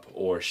 throw up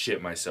or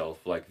shit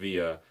myself, like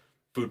via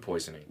food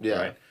poisoning,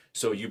 right?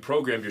 So you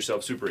programmed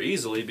yourself super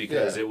easily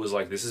because it was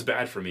like, this is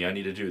bad for me, I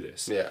need to do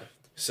this. Yeah.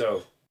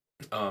 So,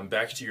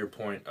 back to your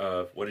point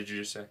of, what did you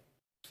just say?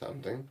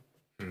 Something.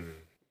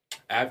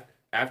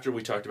 After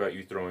we talked about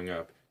you throwing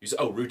up, you said,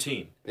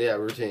 routine. Yeah,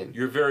 routine.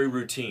 You're very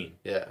routine.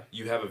 Yeah.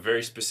 You have a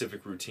very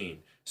specific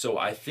routine. So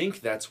I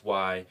think that's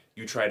why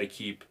you try to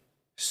keep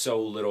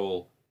so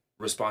little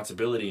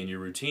responsibility in your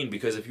routine,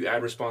 because if you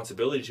add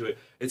responsibility to it,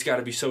 it's got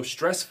to be so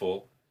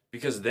stressful,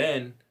 because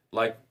then,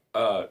 like,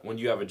 when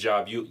you have a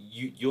job,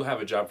 you'll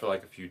have a job for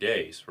like a few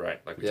days,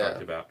 right? Like we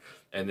talked about.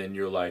 And then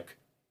you're like,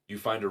 you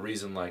find a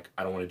reason like,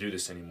 I don't want to do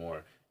this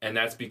anymore. And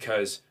that's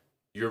because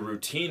your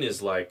routine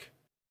is like,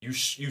 you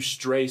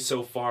stray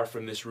so far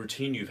from this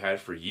routine you've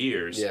had for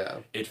years. Yeah.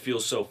 It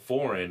feels so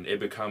foreign, it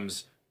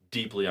becomes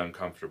deeply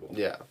uncomfortable.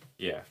 Yeah.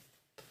 Yeah.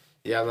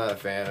 Yeah, I'm not a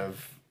fan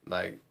of,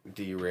 like,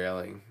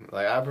 derailing.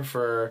 Like, I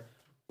prefer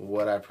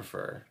what I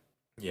prefer.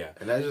 Yeah.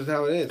 And that's just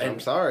how it is. I'm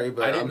sorry,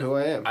 but I'm who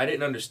I am. I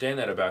didn't understand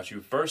that about you.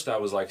 First, I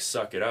was like,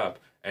 suck it up.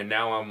 And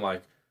now I'm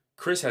like,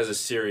 Chris has a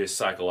serious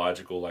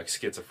psychological, like,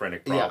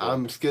 schizophrenic problem. Yeah,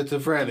 I'm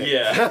schizophrenic.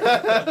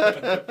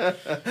 Yeah.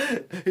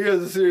 He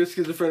has a serious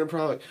schizophrenic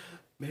problem.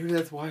 Maybe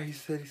that's why he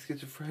said he's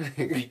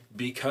schizophrenic.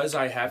 Because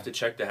I have to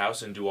check the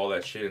house and do all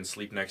that shit and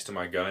sleep next to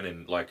my gun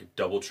and, like,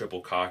 double,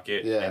 triple cock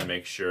it and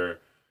make sure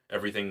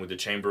everything with the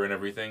chamber and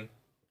everything.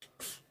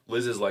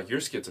 Liz is like, you're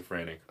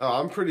schizophrenic. Oh,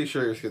 I'm pretty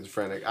sure you're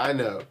schizophrenic. I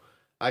know.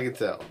 I can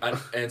tell.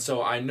 And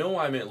so I know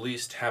I'm at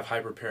least have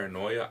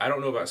hyperparanoia. I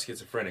don't know about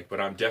schizophrenic, but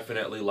I'm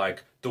definitely,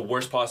 like, the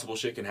worst possible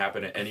shit can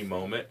happen at any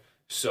moment.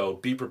 So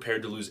be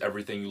prepared to lose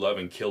everything you love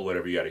and kill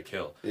whatever you gotta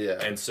kill.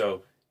 Yeah. And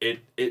so...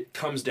 It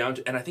comes down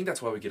to, and I think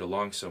that's why we get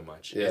along so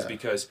much, is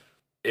because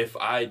if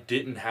I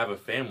didn't have a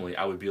family,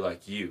 I would be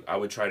like you. I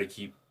would try to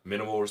keep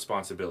minimal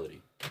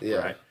responsibility,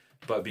 right?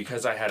 But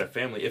because I had a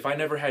family, if I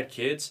never had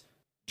kids,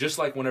 just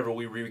like whenever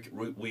we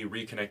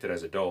reconnected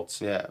as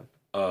adults,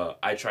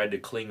 I tried to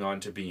cling on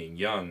to being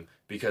young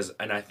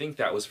and I think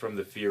that was from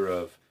the fear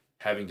of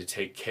having to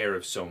take care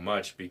of so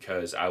much,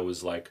 because I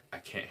was like, I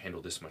can't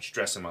handle this much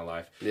stress in my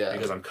life,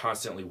 because I'm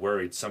constantly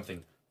worried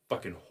something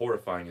fucking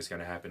horrifying is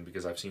going to happen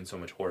because I've seen so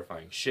much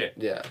horrifying shit.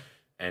 Yeah.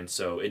 And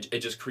so it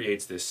just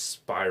creates this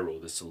spiral,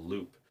 this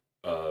loop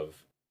of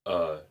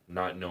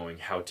not knowing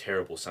how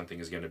terrible something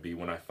is going to be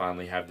when I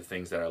finally have the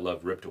things that I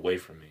love ripped away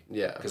from me.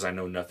 Yeah. Because I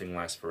know nothing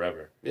lasts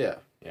forever. Yeah.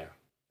 Yeah.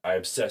 I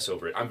obsess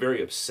over it. I'm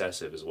very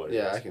obsessive is what it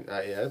is.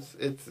 Yeah,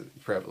 it's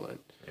prevalent.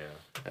 Yeah.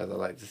 As I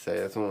like to say.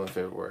 That's one of my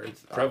favorite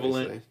words.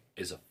 Prevalent obviously.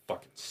 Is a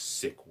fucking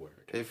sick word.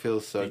 It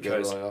feels so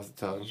good rolling off the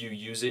tongue. You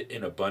use it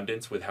in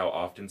abundance with how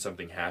often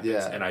something happens.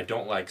 Yeah. And I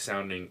don't like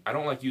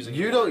using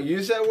You don't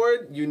use that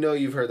word? You know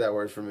you've heard that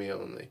word from me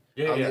only.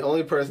 Yeah, I'm the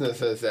only person that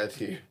says that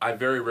to you. I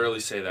very rarely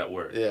say that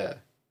word. Yeah.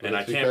 And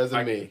I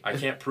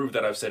can't prove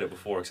that I've said it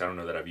before because I don't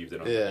know that I've used it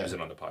on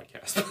the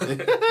podcast.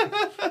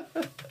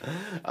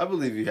 I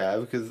believe you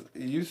have, because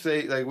you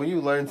say, like, when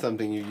you learn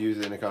something, you use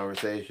it in a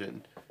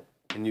conversation.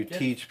 And you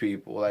teach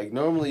people. Like,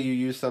 normally you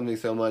use something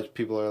so much,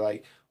 people are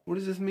like, what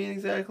does this mean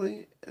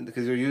exactly? And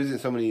because you're using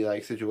so many,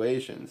 like,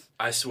 situations.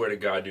 I swear to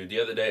God, dude.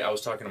 The other day, I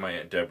was talking to my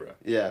Aunt Deborah.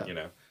 Yeah. You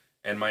know?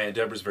 And my Aunt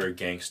Deborah's very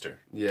gangster.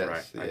 Yes,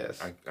 right?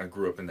 yes. I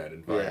grew up in that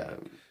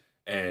environment.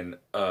 Yeah. And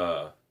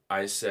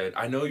I said,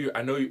 I know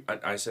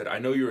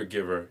you're a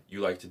giver. You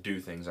like to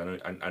do things.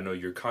 I know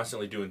you're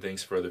constantly doing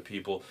things for other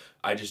people.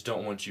 I just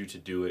don't want you to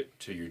do it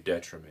to your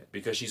detriment,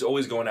 because she's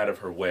always going out of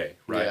her way,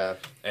 right? Yeah.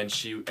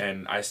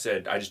 And I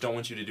said, I just don't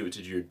want you to do it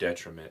to your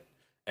detriment.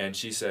 And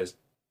she says,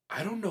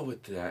 I don't know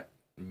what that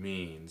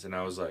means. And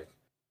I was like,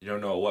 you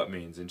don't know what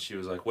means? And she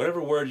was like, whatever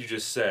word you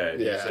just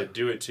said. You said,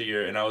 do it to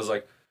your... And I was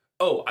like,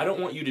 oh, I don't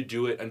want you to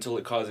do it until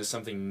it causes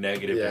something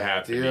negative to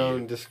happen to you. Your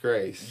own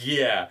disgrace.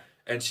 Yeah.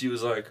 And she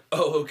was like,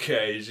 oh,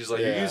 okay. She's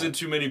like, you're using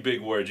too many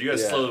big words. You gotta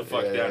slow the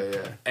fuck down.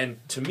 Yeah. And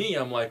to me,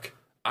 I'm like,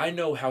 I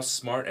know how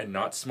smart and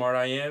not smart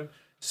I am.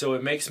 So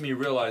it makes me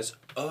realize,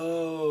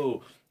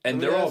 oh.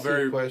 And they're all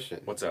very...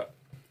 Question. What's up?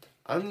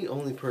 I'm the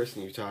only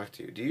person you talk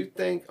to. Do you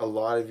think a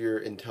lot of your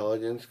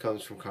intelligence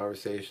comes from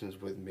conversations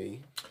with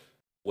me?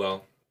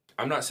 Well,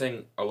 I'm not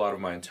saying a lot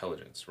of my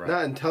intelligence, right?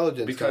 Not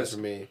intelligence comes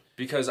from me.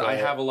 Because I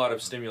have a lot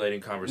of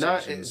stimulating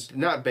conversations.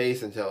 Not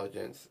base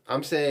intelligence.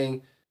 I'm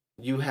saying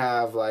you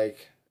have,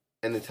 like,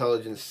 an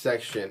intelligence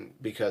section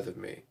because of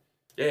me.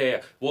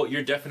 Yeah. Well,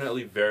 you're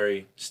definitely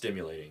very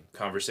stimulating,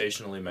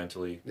 conversationally,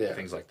 mentally,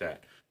 things like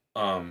that.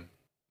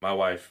 My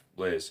wife,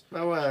 Liz.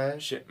 My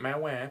wife. My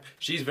wife.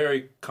 She's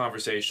very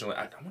conversational.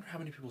 I wonder how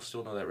many people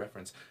still know that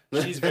reference.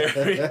 She's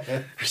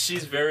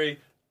very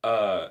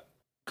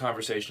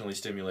conversationally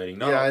stimulating.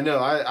 No, I know.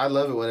 I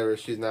love it whenever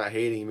she's not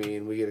hating me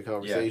and we get a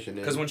conversation.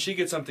 Because when she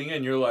gets something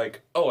in, you're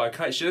like, oh,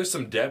 there's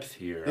some depth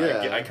here.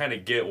 Yeah. I kind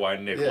of get why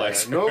Nick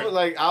likes her. No,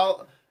 like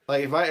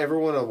if I ever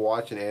want to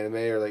watch an anime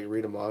or like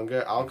read a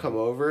manga, I'll come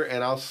over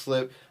and I'll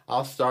start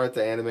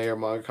the anime or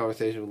manga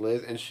conversation with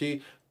Liz, and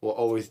she will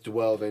always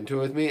delve into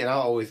it with me, and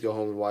I'll always go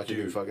home and watch a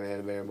new fucking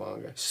anime or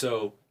manga.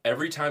 So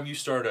every time you're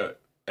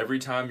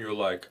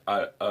like,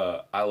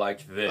 I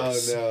like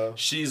this. Oh no.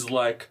 She's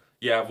like,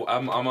 yeah,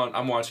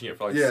 I'm watching it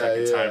for like the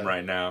second time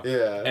right now.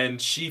 Yeah.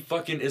 And she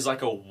fucking is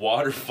like a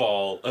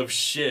waterfall of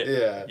shit.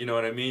 Yeah. You know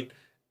what I mean?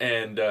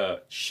 And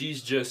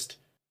she's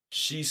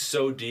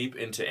so deep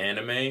into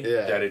anime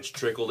that it's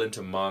trickled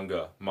into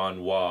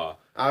manhwa.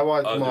 I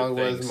watch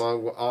manhwas,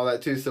 manga, all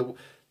that too. So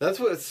that's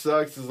what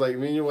sucks is like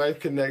me and your wife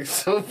connect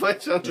so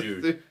much on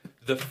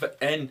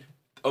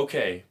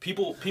okay,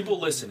 people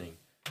listening.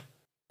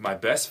 My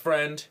best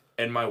friend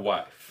and my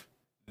wife,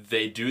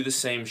 they do the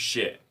same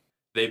shit.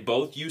 They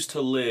both used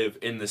to live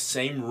in the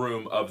same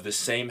room of the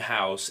same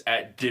house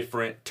at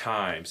different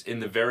times. In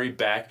this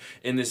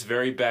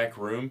very back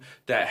room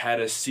that had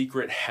a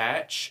secret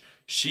hatch.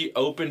 She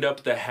opened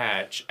up the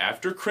hatch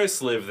after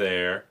Chris lived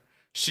there.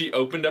 She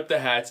opened up the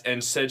hatch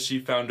and said she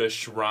found a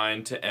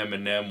shrine to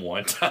Eminem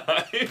one time.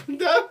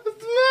 That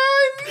was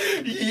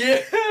mine!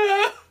 Yeah!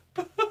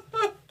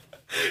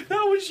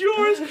 That was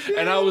yours!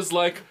 And I was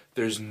like,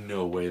 there's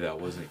no way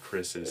that wasn't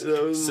Chris's.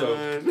 That was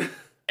mine.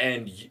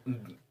 And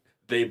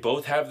they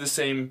both have the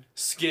same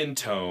skin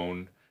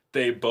tone.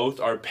 They both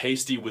are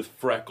pasty with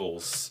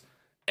freckles.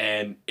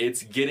 And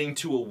it's getting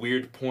to a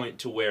weird point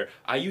to where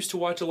I used to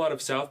watch a lot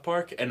of South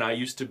Park, and I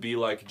used to be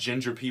like,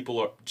 ginger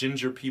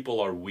people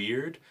are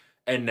weird.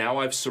 And now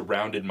I've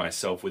surrounded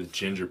myself with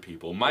ginger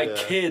people. My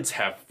kids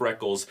have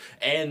freckles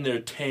and they're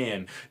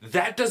tan.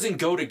 That doesn't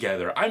go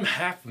together. I'm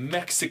half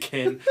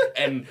Mexican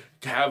and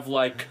have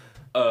like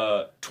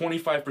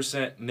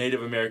 25%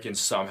 Native American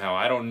somehow.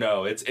 I don't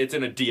know. It's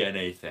in a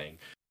DNA thing.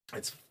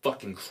 It's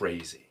fucking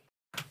crazy.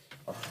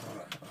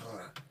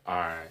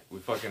 Alright, we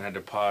fucking had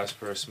to pause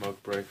for a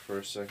smoke break for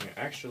a second.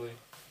 Actually,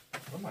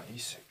 where'd my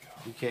e-cig go?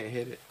 You can't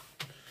hit it.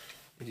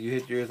 If you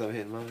hit yours, I'm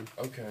hitting mine.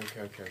 Okay.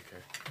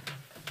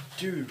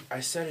 Dude, I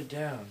set it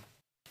down.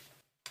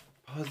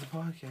 Pause the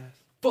podcast.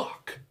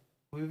 Fuck!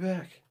 We'll be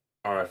back.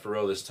 Alright, for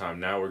real this time.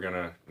 Now we're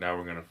gonna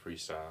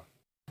freestyle.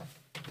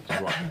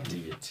 Drop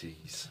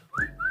deities.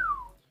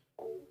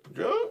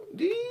 Drop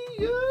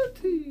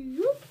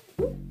deities.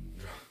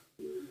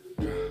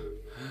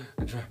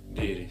 Drop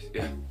deities,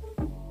 yeah.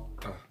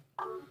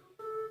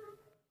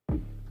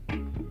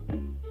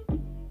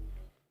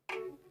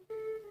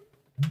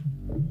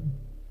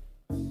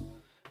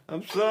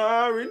 I'm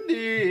sorry,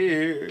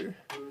 dear.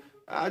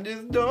 I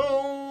just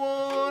don't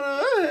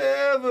wanna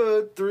have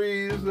a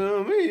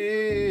threesome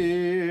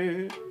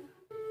here.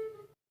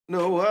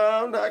 No,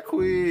 I'm not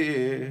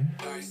queer.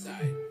 I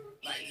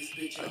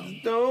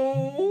just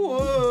don't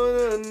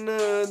want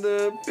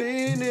another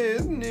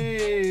penis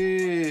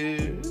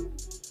near.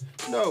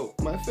 No,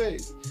 my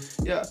face.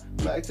 Yeah,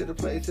 back to the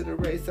place, to the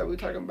race that we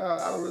talking about.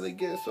 I don't really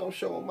get it, so I'm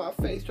showing my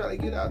face, trying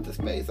to get out to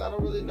space. I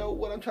don't really know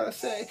what I'm trying to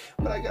say,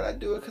 but I gotta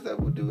do it because I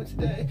will do it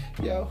today.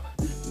 Yo,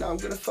 now I'm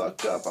gonna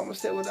fuck up. I'm gonna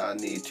say what I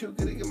need to.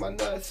 Gonna get my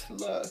nuts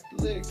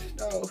licked.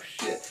 Oh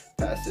shit,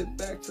 pass it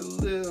back to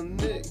Lil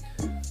Nick.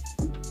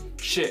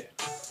 Shit.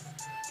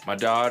 My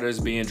daughter's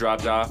being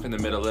dropped off in the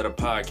middle of the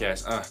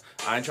podcast.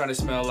 I ain't trying to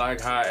smell like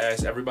hot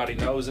ass. Everybody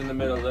knows in the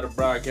middle of the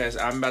broadcast.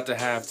 I'm about to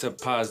have to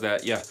pause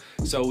that,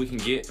 so we can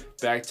get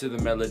back to the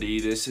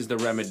melody. This is the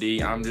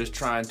remedy. I'm just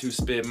trying to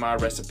spit my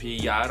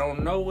recipe. I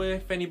don't know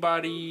if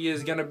anybody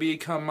is gonna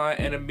become my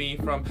enemy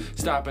from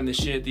stopping the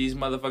shit. These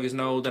motherfuckers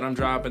know that I'm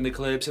dropping the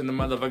clips in the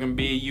motherfucking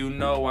beat. You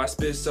know I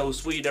spit so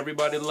sweet.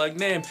 Everybody like,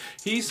 damn,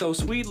 he's so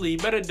sweetly.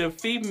 Better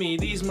defeat me.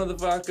 These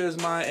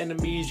motherfuckers my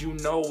enemies. You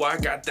know I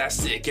got that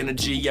sick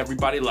energy.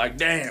 Everybody like,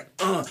 damn,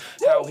 how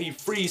he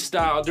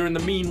freestyled during the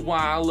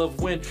meanwhile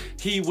of when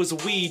he was a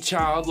wee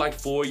child, like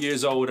 4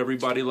 years old.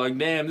 Everybody like,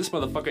 damn, this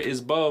motherfucker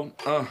is bold.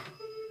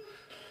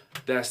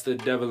 That's the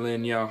devil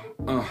in y'all.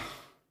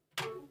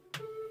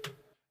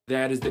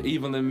 That is the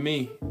evil in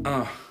me.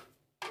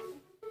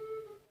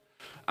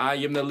 I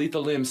am the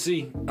lethal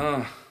MC.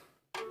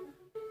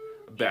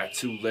 Back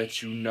to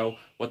let you know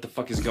what the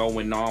fuck is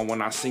going on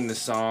when I sing the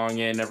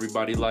song, and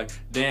everybody like,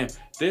 damn,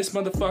 this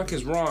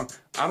motherfucker's wrong.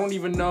 I don't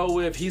even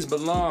know if he's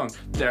belong.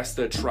 That's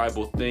the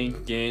tribal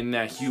thinking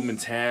that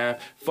humans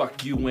have.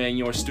 Fuck you and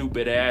your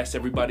stupid ass.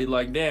 Everybody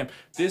like, damn,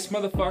 this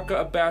motherfucker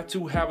about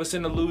to have us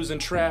in a losing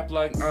trap.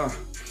 Like,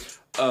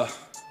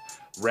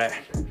 rat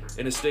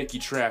in a sticky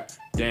trap.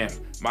 Damn,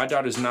 my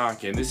daughter's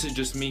knocking. This is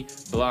just me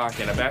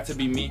blocking. About to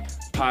be me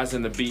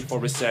pausing the beat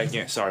for a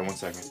second. Sorry, 1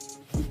 second.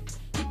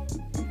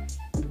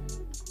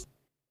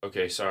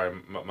 Okay, sorry,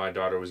 my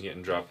daughter was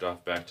getting dropped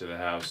off back to the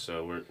house,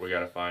 so we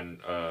gotta find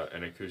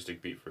an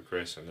acoustic beat for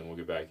Chris, and then we'll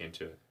get back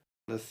into it.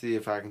 Let's see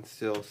if I can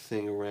still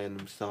sing a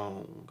random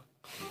song.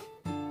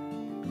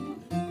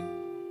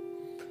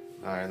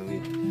 Alright, let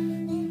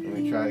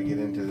me try to get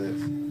into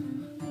this.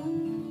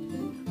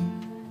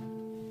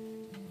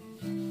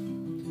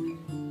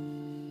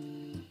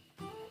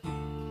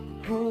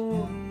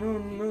 Oh, no,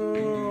 no,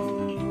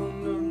 no,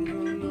 no,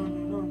 no, no,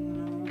 no.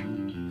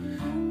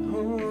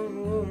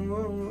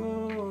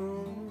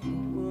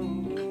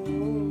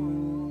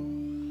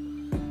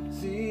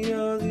 See,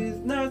 all these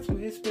nights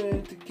we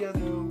spent together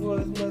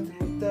was nothing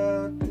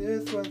without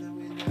this weather.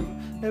 We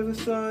never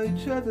saw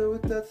each other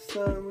without the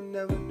sun. We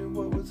never knew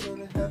what was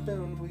gonna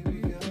happen when we were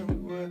young.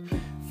 We were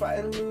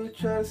fighting, we were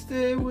trying to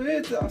stay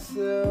with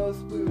ourselves.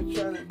 We were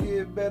trying to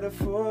get better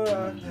for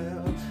our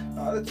health.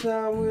 All the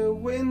time we were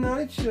waiting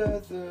on each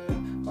other.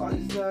 All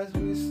these nights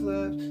we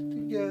slept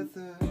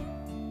together.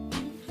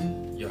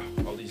 Yo,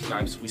 all these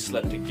nights we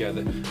slept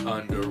together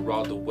under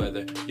all the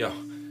weather. Yo,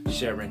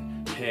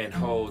 sharing, hand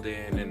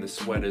holding in the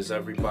sweaters.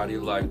 Everybody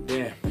like,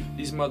 damn,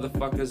 these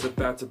motherfuckers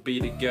about to be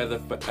together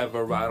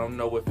forever. I don't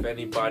know if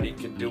anybody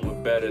could do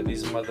it better.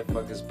 These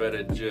motherfuckers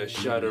better just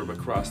shudder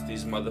across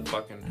these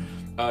motherfucking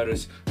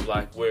udders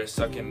like we're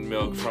sucking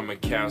milk from a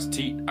cow's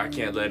teat. I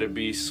can't let it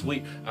be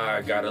sweet.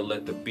 I gotta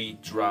let the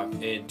beat drop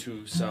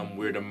into some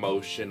weird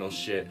emotional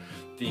shit.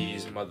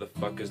 These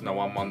motherfuckers know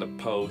I'm on the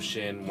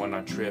potion. When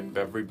I trip,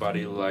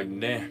 everybody like,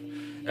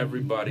 damn.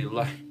 Everybody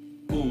like,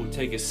 ooh,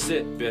 take a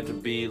sip. Better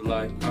be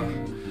like,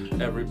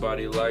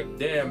 Everybody like,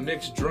 damn,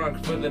 Nick's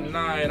drunk for the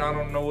night. I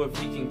don't know if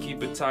he can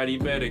keep it tight. He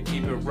better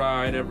keep it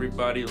right.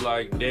 Everybody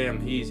like, damn,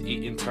 he's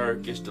eating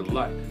Turkish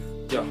delight.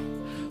 Yo,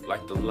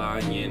 like the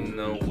lion,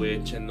 the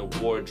witch, and the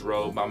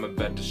wardrobe. I'm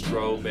about to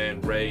strobe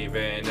and rave,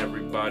 and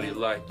everybody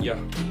like, yo,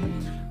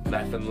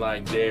 laughing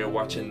like they're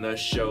watching the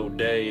show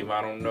Dave.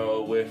 I don't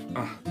know if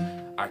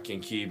I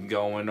can keep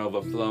going,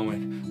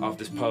 overflowing off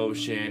this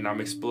potion. I'm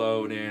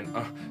exploding.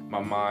 My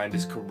mind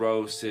is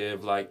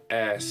corrosive like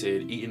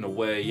acid, eating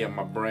away at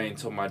my brain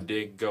till my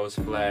dick goes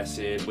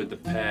flaccid. With the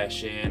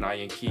passion, I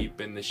ain't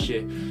keeping the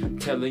shit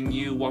telling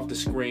you off the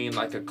screen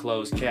like a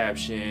closed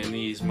caption.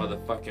 These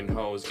motherfucking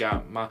hoes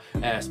got my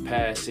ass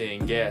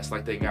passing gas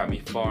like they got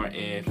me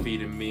farting,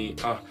 feeding me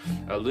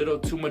a little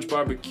too much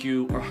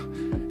barbecue.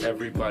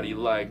 Everybody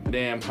like,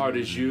 damn, hard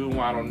as you.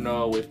 I don't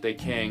know if they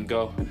can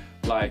go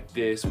like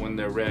this when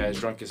they're as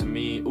drunk as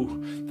me.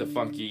 Ooh, the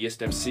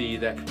funkiest MC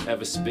that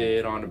ever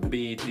spit on a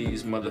beat.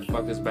 These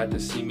motherfuckers about to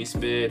see me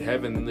spit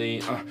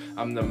heavenly.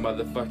 I'm the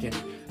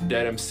motherfucking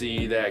dead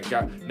MC that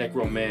got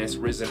necromance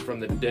risen from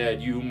the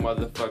dead. You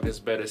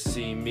motherfuckers better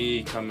see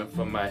me coming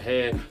from my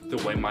head, the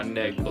way my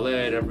neck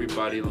bled.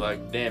 Everybody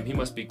like, damn, he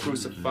must be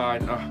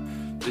crucified.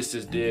 This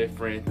is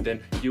different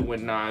than you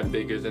and I,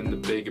 bigger than the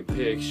bigger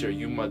picture.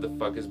 You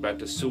motherfuckers about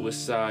to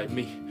suicide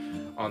me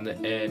on the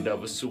end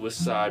of a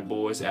Suicide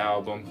Boys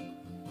album.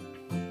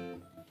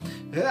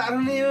 I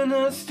don't even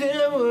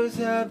understand what's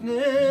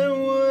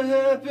happening. What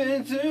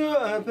happened to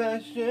our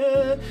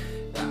passion?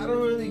 I don't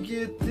really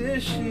get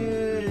this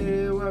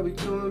shit. Why we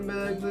coming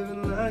back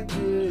living like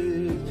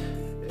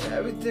this?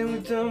 Everything we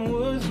done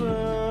was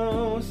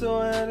wrong, so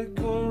I had to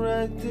go and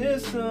write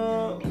this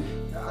song.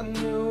 I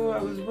knew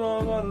I was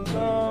wrong all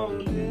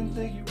along. Didn't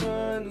think you'd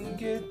run and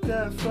get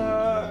that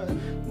far.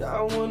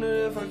 Now I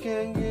wonder if I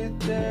can get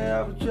there.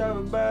 I would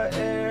travel by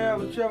air, I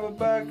would travel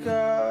by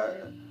car.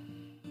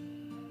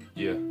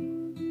 Yeah.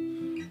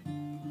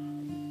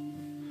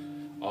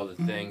 All the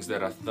things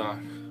that I thought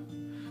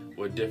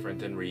were different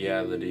than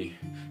reality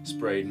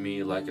sprayed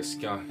me like a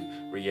skunk.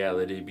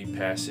 Reality be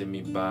passing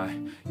me by.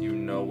 You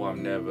know I'll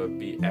never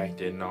be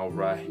acting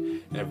alright.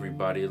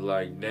 Everybody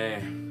like,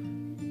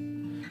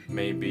 damn,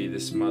 maybe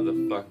this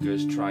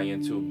motherfucker's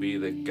trying to be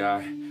the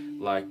guy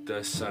like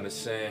the son of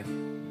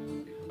Sam.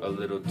 A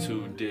little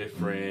too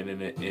different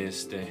in an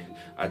instant.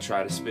 I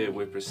try to spit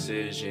with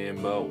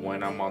precision, but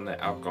when I'm on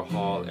the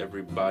alcohol,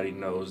 everybody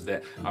knows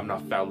that I'm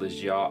not foul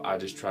as y'all. I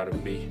just try to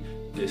be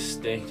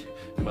distinct.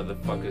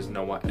 Motherfuckers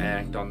know I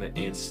act on the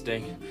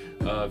instinct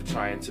of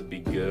trying to be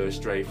good,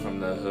 straight from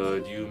the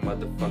hood. You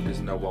motherfuckers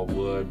know I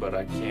would, but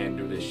I can't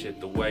do this shit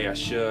the way I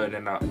should.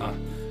 And I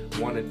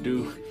wanna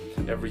do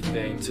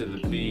everything to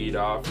the beat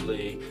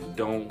awfully.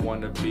 Don't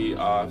wanna be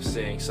off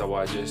sync, so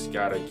I just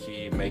gotta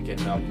keep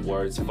making up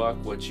words.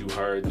 Fuck what you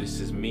heard, this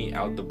is me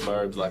out the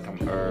burbs like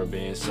I'm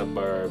urban,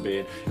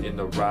 suburban, in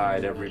the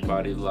ride.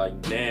 Everybody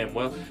like, damn,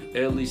 well,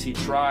 at least he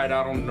tried.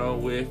 I don't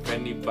know if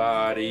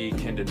anybody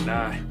can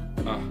deny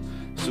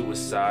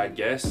suicide.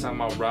 Guess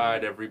I'm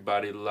alright.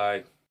 Everybody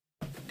like,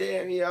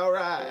 damn, you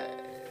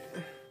alright.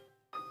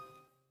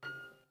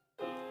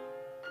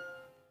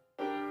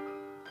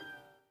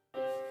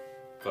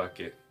 fuck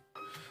it.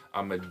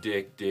 I'm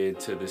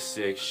addicted to the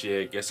sick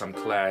shit. Guess I'm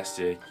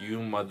classic. You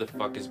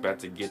motherfuckers about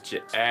to get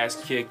your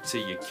ass kicked to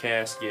your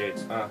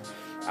casket.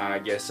 I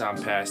guess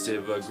I'm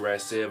passive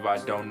aggressive. I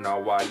don't know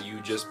why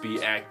you just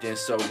be acting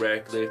so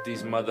reckless.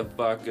 These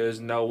motherfuckers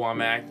know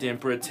I'm acting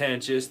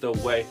pretentious. The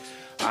way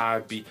I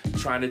be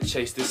trying to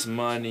chase this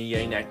money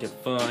ain't acting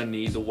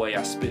funny. The way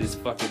I spit is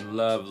fucking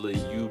lovely.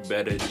 You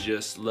better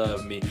just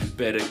love me.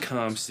 Better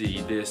come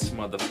see this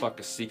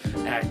motherfucker. See,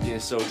 acting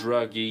so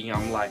druggy.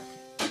 I'm like,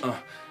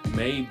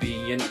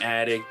 maybe an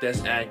addict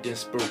that's acting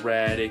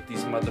sporadic.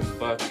 These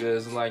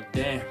motherfuckers like,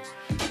 damn,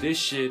 this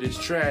shit is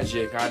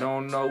tragic. I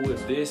don't know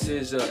if this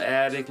is an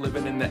addict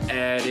living in the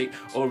attic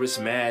or it's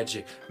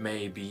magic.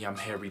 Maybe I'm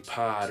Harry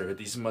Potter.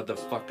 These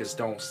motherfuckers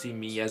don't see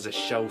me as a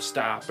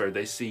showstopper.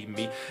 They see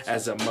me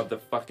as a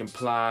motherfucking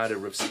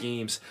plotter of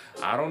schemes.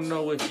 I don't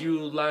know if you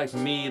like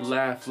me,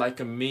 laugh like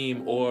a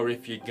meme, or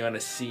if you're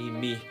gonna see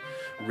me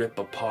rip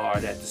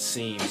apart at the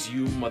seams.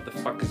 You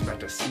motherfuckers about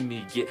to see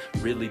me get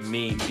really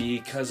mean,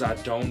 because I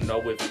don't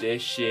know if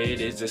this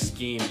shit is a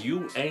scheme.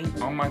 You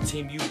ain't on my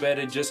team, you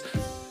better just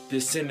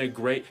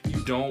disintegrate.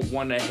 You don't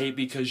wanna hate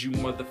because you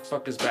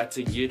motherfuckers about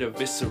to get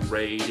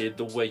eviscerated.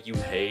 The way you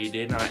hate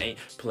it, I ain't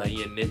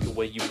playing it the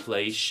way you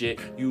play shit.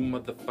 You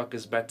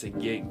motherfuckers about to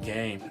get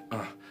gamed.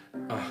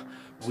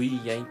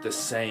 We ain't the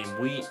same.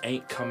 We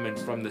ain't coming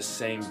from the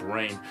same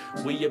brain.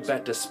 We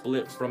about to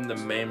split from the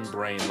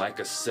membrane like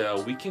a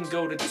cell. We can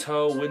go to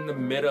toe in the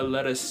middle,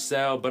 let us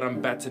sell, but I'm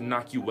about to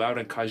knock you out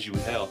and cause you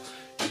hell.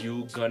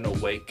 You gonna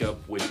wake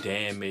up with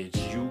damage.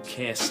 You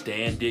can't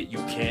stand it, you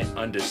can't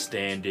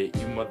understand it.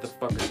 You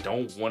motherfuckers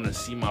don't wanna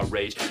see my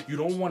rage. You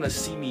don't wanna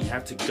see me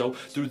have to go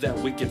through that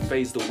wicked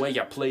phase. The way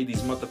I play,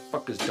 these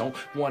motherfuckers don't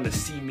wanna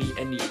see me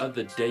any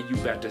other day. You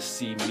about to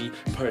see me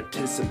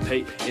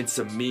participate in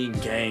some mean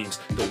games.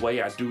 The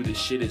way I do this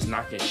shit is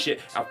knocking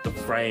shit out the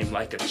frame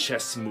like a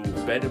chess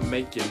move. Better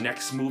make your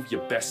next move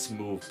your best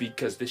move,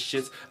 because this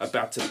shit's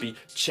about to be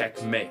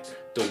checkmate.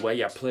 The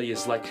way I play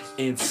is like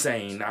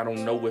insane. I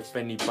don't know if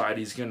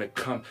anybody's gonna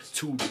come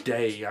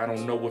today. I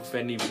don't know if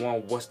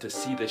anyone wants to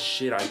see the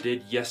shit I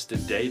did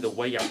yesterday. The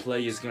way I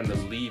play is gonna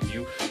leave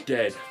you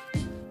dead.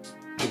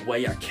 The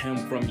way I come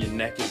from your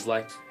neck is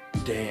like,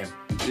 damn,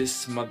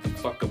 this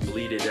motherfucker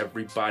bleeded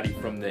everybody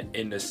from the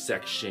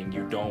intersection.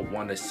 You don't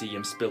wanna see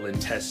him spill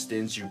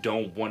intestines. You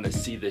don't wanna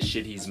see the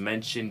shit he's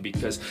mentioned,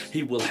 because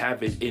he will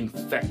have it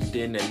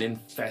infecting and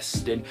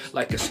infesting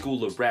like a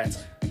school of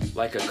rats,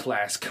 like a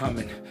class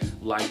coming,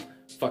 like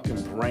fucking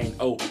brain.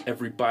 Oh,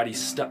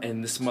 everybody's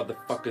stunting. This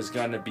motherfucker's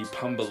gonna be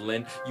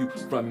pummeling you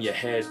from your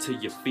head to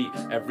your feet.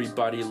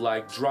 Everybody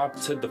like drop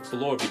to the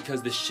floor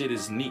because this shit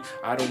is neat.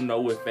 I don't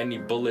know if any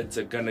bullets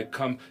are gonna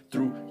come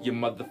through your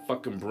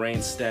motherfucking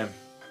brain stem.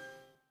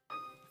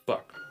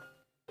 Fuck.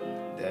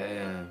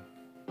 Damn.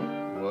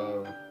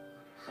 Whoa.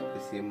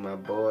 You see my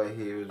boy,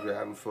 he was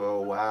rapping for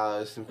a while.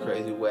 There's some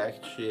crazy whack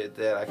shit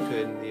that I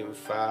couldn't even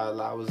file.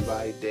 I was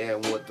like,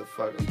 damn, what the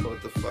fuck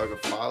a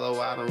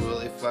follow? I don't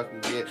really fucking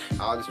get.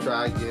 I'll just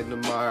try again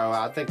tomorrow.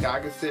 I think I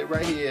can sit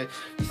right here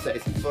and say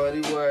some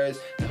funny words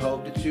and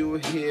hope that you will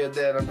hear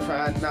that I'm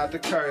trying not to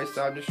curse.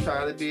 I'm just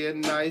trying to be a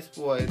nice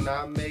boy,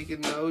 not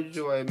making no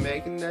joy,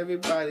 making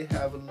everybody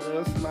have a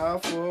little smile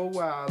for a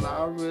while. I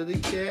don't really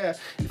care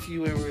if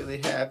you ain't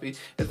really happy.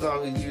 As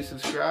long as you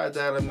subscribe,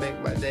 that'll make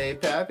my day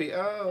pappy.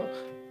 Oh.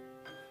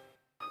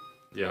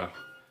 Yeah,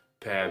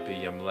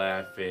 Pappy, I'm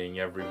laughing.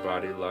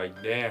 Everybody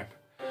like, damn,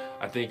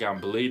 I think I'm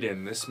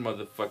bleeding. This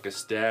motherfucker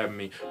stabbed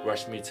me,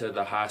 rushed me to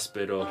the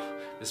hospital.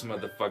 This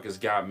motherfucker's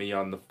got me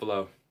on the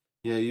floor.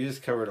 Yeah, you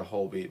just covered a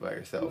whole beat by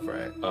yourself,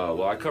 right? Oh,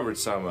 well, I covered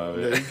some of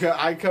it.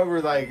 I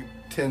covered like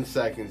 10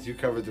 seconds. You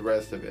covered the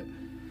rest of it.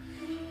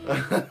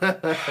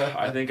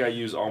 I think I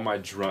used all my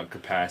drunk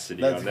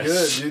capacity on this.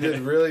 That's good. You did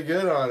really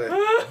good on it.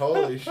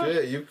 Holy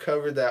shit. You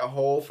covered that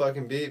whole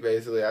fucking beat,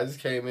 basically. I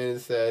just came in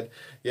and said,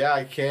 yeah,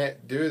 I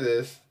can't do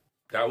this.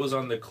 That was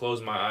on the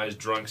Close My Eyes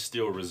drunk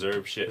Steel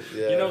Reserve shit.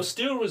 Yeah. You know,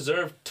 Steel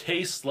Reserve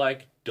tastes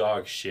like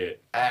dog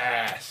shit.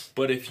 Ass.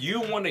 But if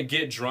you want to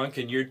get drunk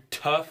and you're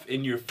tough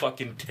in your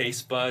fucking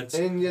taste buds.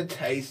 In your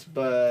taste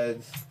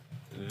buds.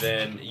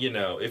 Then, you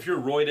know, if you're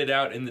roided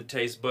out in the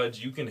taste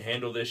buds, you can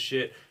handle this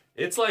shit.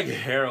 It's like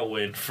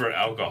heroin for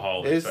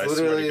alcoholics. It's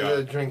literally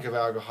the drink of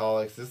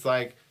alcoholics. It's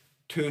like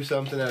 2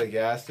 something at a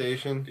gas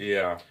station.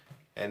 Yeah.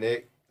 And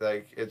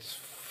it's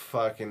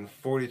fucking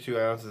 42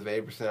 ounces of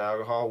 8%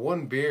 alcohol.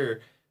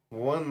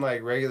 One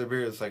like regular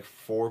beer is like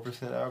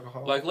 4%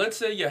 alcohol. Like, let's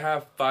say you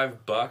have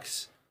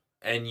 $5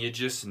 and you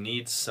just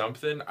need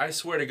something. I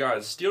swear to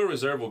God, Steel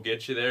Reserve will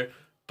get you there,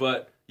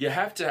 but you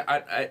have to.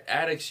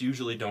 Addicts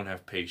usually don't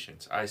have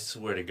patience. I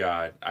swear to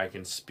God, I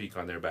can speak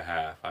on their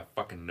behalf. I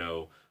fucking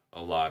know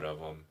a lot of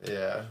them.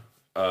 Yeah.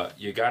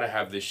 You gotta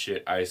have this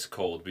shit ice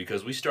cold,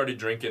 because we started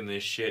drinking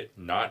this shit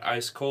not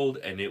ice cold,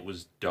 and it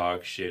was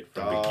dog shit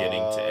from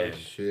beginning to end.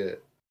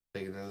 Shit.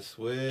 Taking another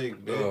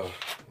swig, bitch. Ugh,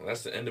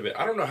 that's the end of it.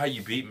 I don't know how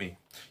you beat me.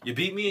 You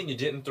beat me and you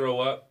didn't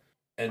throw up,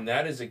 and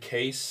that is a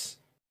case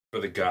for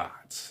the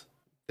gods.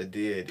 The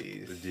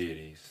Deities. The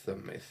Deities.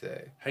 Some may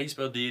say. How you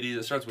spell deities?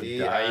 It starts with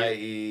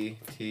Dieties.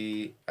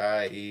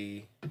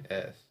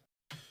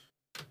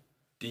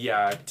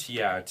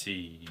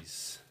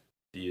 D-I-T-I-Ts.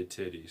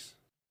 Deities.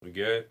 We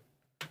good?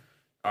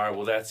 Alright,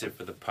 well that's it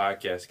for the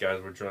podcast,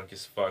 guys. We're drunk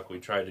as fuck. We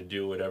tried to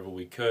do whatever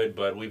we could,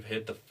 but we've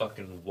hit the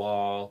fucking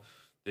wall.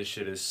 This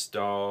shit is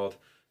stalled.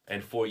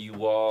 And for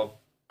you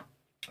all,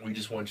 we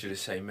just want you to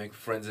say, make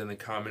friends in the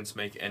comments,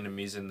 make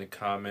enemies in the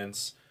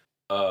comments.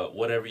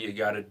 Whatever you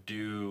gotta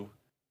do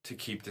to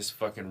keep this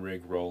fucking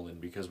rig rolling,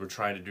 because we're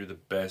trying to do the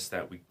best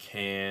that we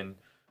can.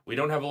 We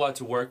don't have a lot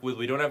to work with.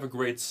 We don't have a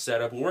great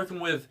setup. We're working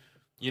with,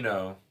 you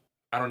know,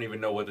 I don't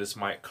even know what this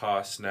mic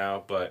costs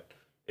now, but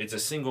it's a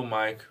single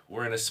mic.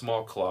 We're in a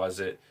small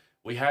closet.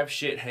 We have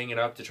shit hanging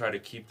up to try to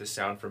keep the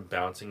sound from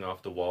bouncing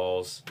off the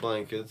walls.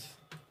 Blankets.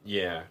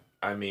 Yeah,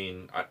 I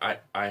mean,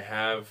 I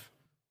have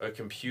a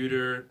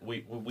computer.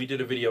 We did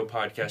a video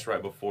podcast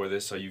right before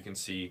this, so you can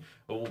see.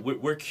 I'm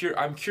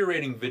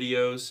curating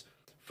videos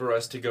for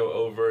us to go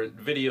over,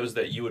 videos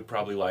that you would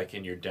probably like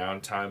in your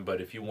downtime, but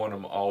if you want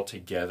them all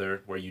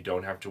together where you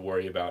don't have to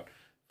worry about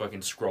fucking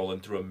scrolling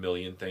through a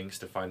million things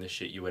to find the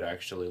shit you would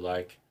actually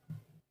like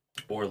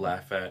or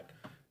laugh at,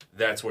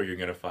 that's where you're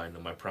gonna find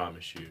them, I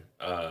promise you.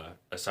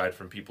 Aside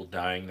from people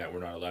dying that we're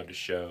not allowed to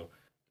show,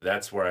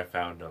 that's where I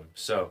found them.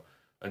 So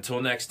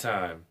until next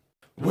time,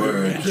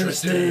 we're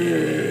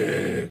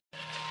interesting.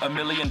 $1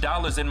 million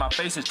in my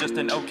face is just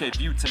an okay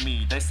view to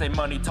me. They say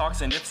money talks,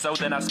 and if so,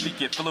 then I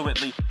speak it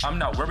fluently. I'm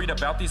not worried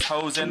about these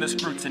hoes and the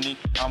scrutiny.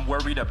 I'm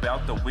worried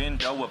about the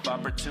window of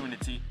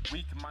opportunity.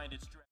 Weak-minded